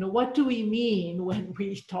specifics. What do we mean when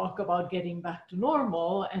we talk about getting back to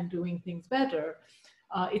normal and doing things better?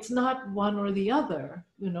 It's not one or the other,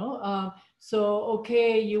 So,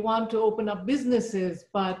 okay, you want to open up businesses,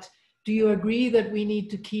 but do you agree that we need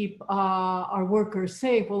to keep our workers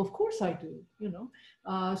safe? Well, of course I do,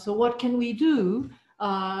 So what can we do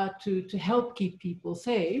to help keep people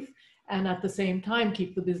safe and at the same time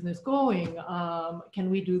keep the business going? Can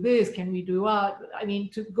we do this? Can we do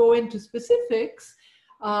to go into specifics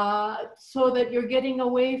so that you're getting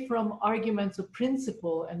away from arguments of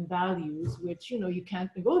principle and values, which you can't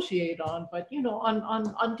negotiate on, but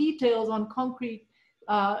on details, on concrete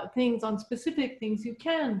things, on specific things, you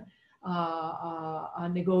can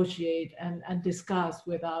negotiate and discuss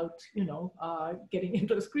without, getting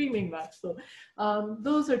into a screaming match. So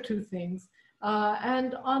those are two things.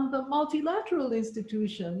 And on the multilateral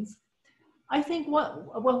institutions, I think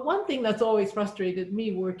one thing that's always frustrated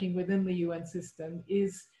me working within the UN system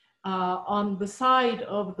is on the side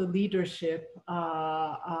of the leadership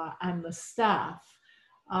and the staff,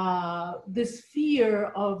 this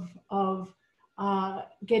fear of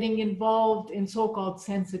getting involved in so-called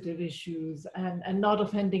sensitive issues and not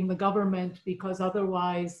offending the government, because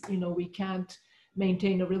otherwise, we can't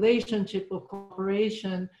maintain a relationship of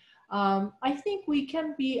cooperation. I think we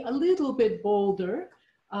can be a little bit bolder,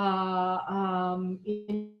 not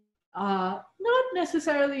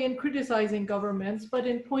necessarily in criticizing governments, but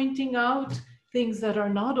in pointing out things that are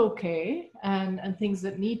not okay and things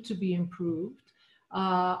that need to be improved.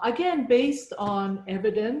 Again, based on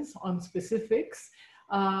evidence, on specifics,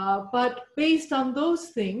 but based on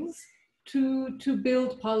those things to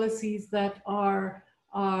build policies that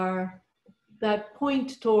that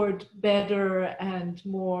point toward better and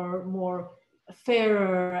more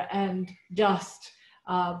fairer and just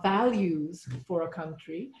values for a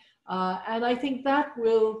country. And I think that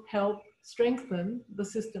will help strengthen the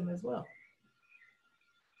system as well.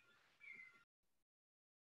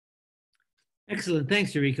 Excellent,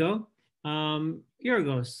 thanks, Yoriko.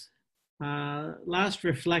 Yorgos, last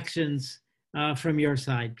reflections from your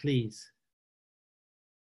side, please.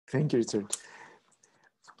 Thank you, Richard.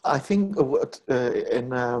 I think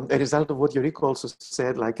a result of what Yoriko also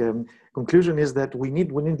said, conclusion is that we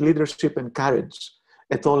need leadership and courage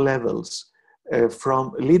at all levels,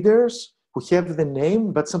 from leaders who have the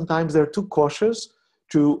name, but sometimes they're too cautious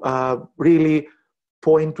to really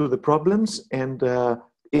point to the problems and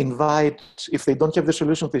invite, if they don't have the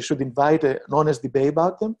solutions, they should invite an honest debate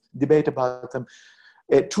about them.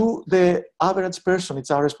 To the average person,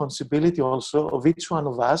 it's our responsibility also of each one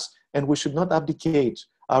of us, and we should not abdicate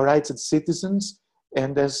our rights as citizens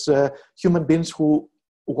and as human beings who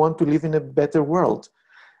want to live in a better world.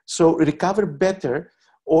 So recover better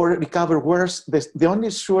or recover worse. The only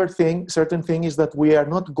certain thing is that we are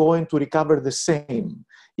not going to recover the same.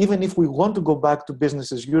 Even if we want to go back to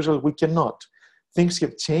business as usual, we cannot. Things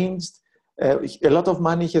have changed. A lot of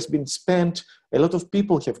money has been spent. A lot of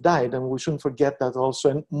people have died, and we shouldn't forget that also.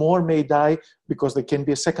 And more may die because there can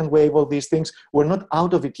be a second wave of these things. We're not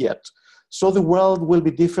out of it yet. So the world will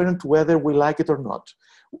be different whether we like it or not.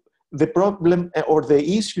 The problem or the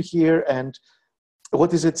issue here and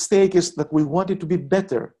what is at stake is that we want it to be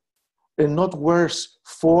better and not worse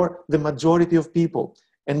for the majority of people.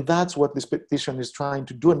 And that's what this petition is trying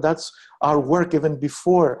to do. And that's our work even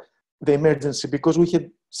before the emergency, because we had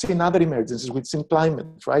seen other emergencies. We've seen climate,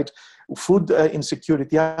 right? Food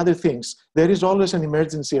insecurity, other things. There is always an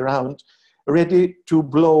emergency around ready to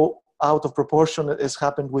blow out of proportion, as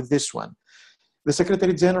happened with this one. The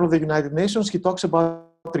Secretary General of the United Nations, he talks about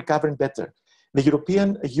recovering better. The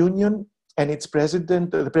European Union and its president,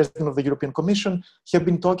 the president of the European Commission, have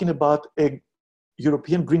been talking about a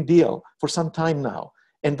European Green Deal for some time now.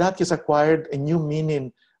 And that has acquired a new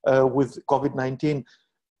meaning with COVID-19.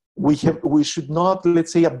 We should not,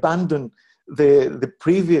 let's say, abandon the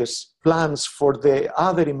previous plans for the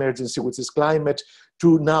other emergency, which is climate,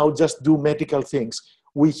 to now just do medical things.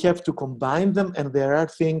 We have to combine them, and there are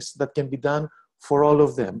things that can be done for all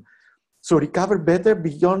of them. So recover better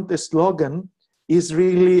beyond the slogan is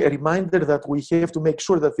really a reminder that we have to make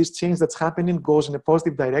sure that this change that's happening goes in a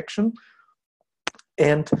positive direction.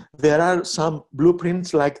 And there are some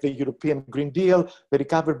blueprints like the European Green Deal, the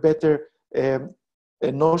Recover Better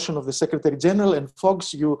a notion of the Secretary General. And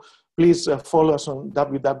FOGGS, you please follow us on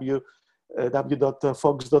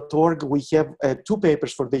www.foggs.org. We have 2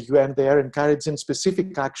 papers for the UN there encouraging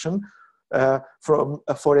specific action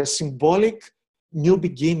for a symbolic new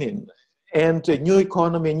beginning and a new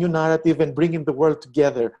economy, a new narrative, and bringing the world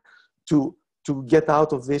together to get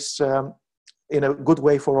out of this in a good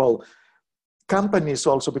way for all. Companies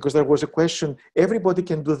also, because there was a question, everybody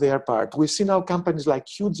can do their part. We see now companies like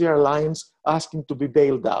huge airlines asking to be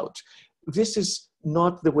bailed out. This is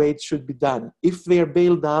not the way it should be done. If they are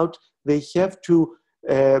bailed out, they have to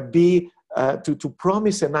to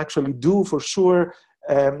promise and actually do for sure,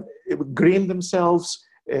 green themselves,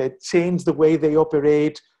 change the way they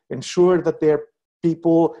operate, ensure that their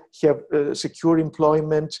people have secure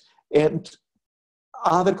employment and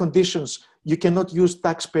other conditions. You cannot use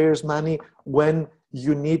taxpayers' money when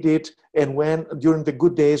you need it, and when during the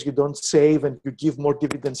good days you don't save and you give more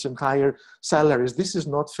dividends and higher salaries. This is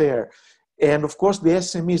not fair. And of course, the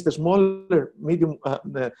SMEs, the small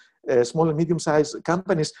and medium-sized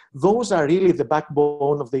companies, those are really the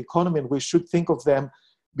backbone of the economy, and we should think of them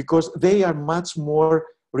because they are much more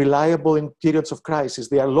reliable in periods of crisis.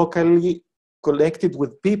 They are locally connected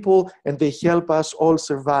with people, and they help us all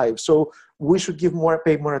survive. So we should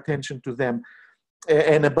pay more attention to them.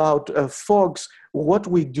 And about FOGGS, what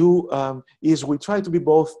we do is we try to be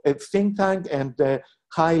both a think tank and a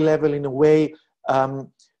high level, in a way,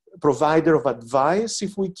 provider of advice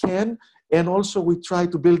if we can. And also we try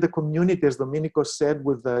to build a community, as Dominikos said,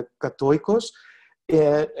 with Katoikos.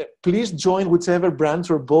 Please join whichever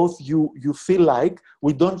branch or both you feel like.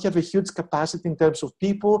 We don't have a huge capacity in terms of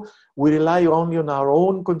people. We rely only on our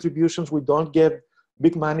own contributions. We don't get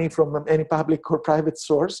big money from any public or private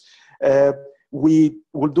source. We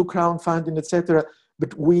will do crowdfunding, etc.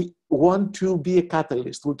 But we want to be a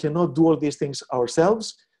catalyst. We cannot do all these things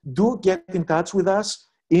ourselves. Do get in touch with us,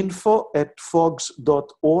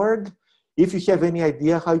 info@foggs.org. If you have any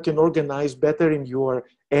idea how you can organize better in your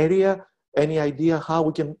area, any idea how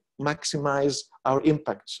we can maximize our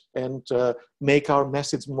impacts and make our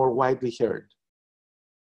message more widely heard.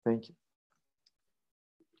 Thank you.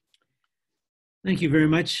 Thank you very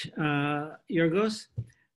much, Yorgos.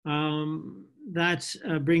 That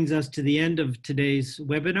brings us to the end of today's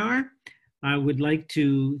webinar. I would like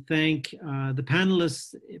to thank the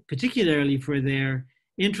panelists, particularly for their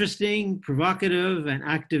interesting, provocative, and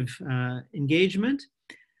active engagement.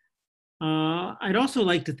 I'd also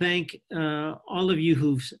like to thank all of you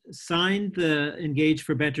who've signed the Engage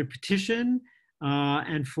for Better petition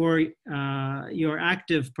and for your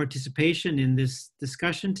active participation in this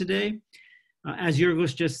discussion today. As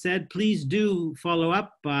Yorgos just said, please do follow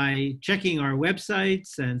up by checking our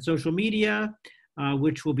websites and social media,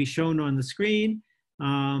 which will be shown on the screen,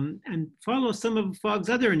 and follow some of FOGG's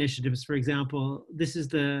other initiatives. For example, this is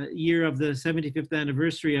the year of the 75th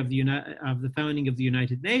anniversary of the founding of the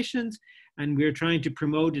United Nations, and we're trying to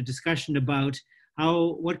promote a discussion about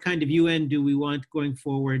what kind of UN do we want going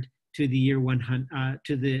forward to the year 100,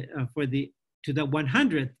 to the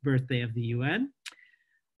 100th birthday of the UN.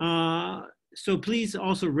 So please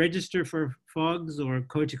also register for FOGGS or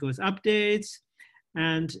Katoikos updates.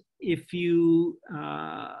 And if you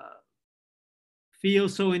feel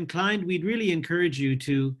so inclined, we'd really encourage you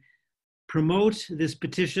to promote this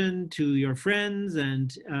petition to your friends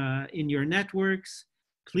and in your networks.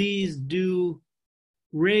 Please do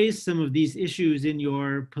raise some of these issues in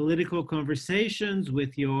your political conversations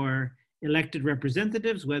with your elected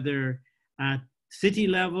representatives, whether at city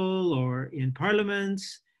level or in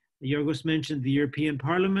parliaments. Yorgos mentioned the European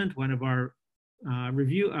Parliament. One of our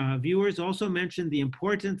viewers also mentioned the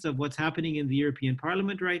importance of what's happening in the European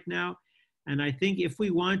Parliament right now. And I think if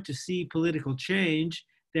we want to see political change,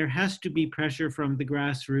 there has to be pressure from the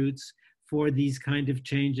grassroots for these kind of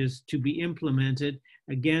changes to be implemented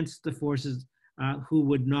against the forces who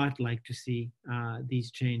would not like to see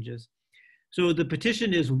these changes. So the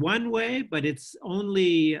petition is one way, but it's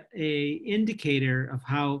only an indicator of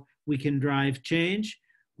how we can drive change.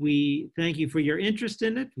 We thank you for your interest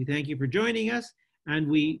in it. We thank you for joining us, and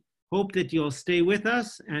we hope that you'll stay with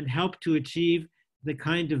us and help to achieve the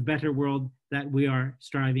kind of better world that we are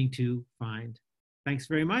striving to find. Thanks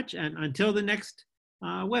very much, and until the next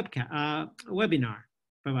webinar.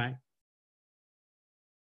 Bye-bye.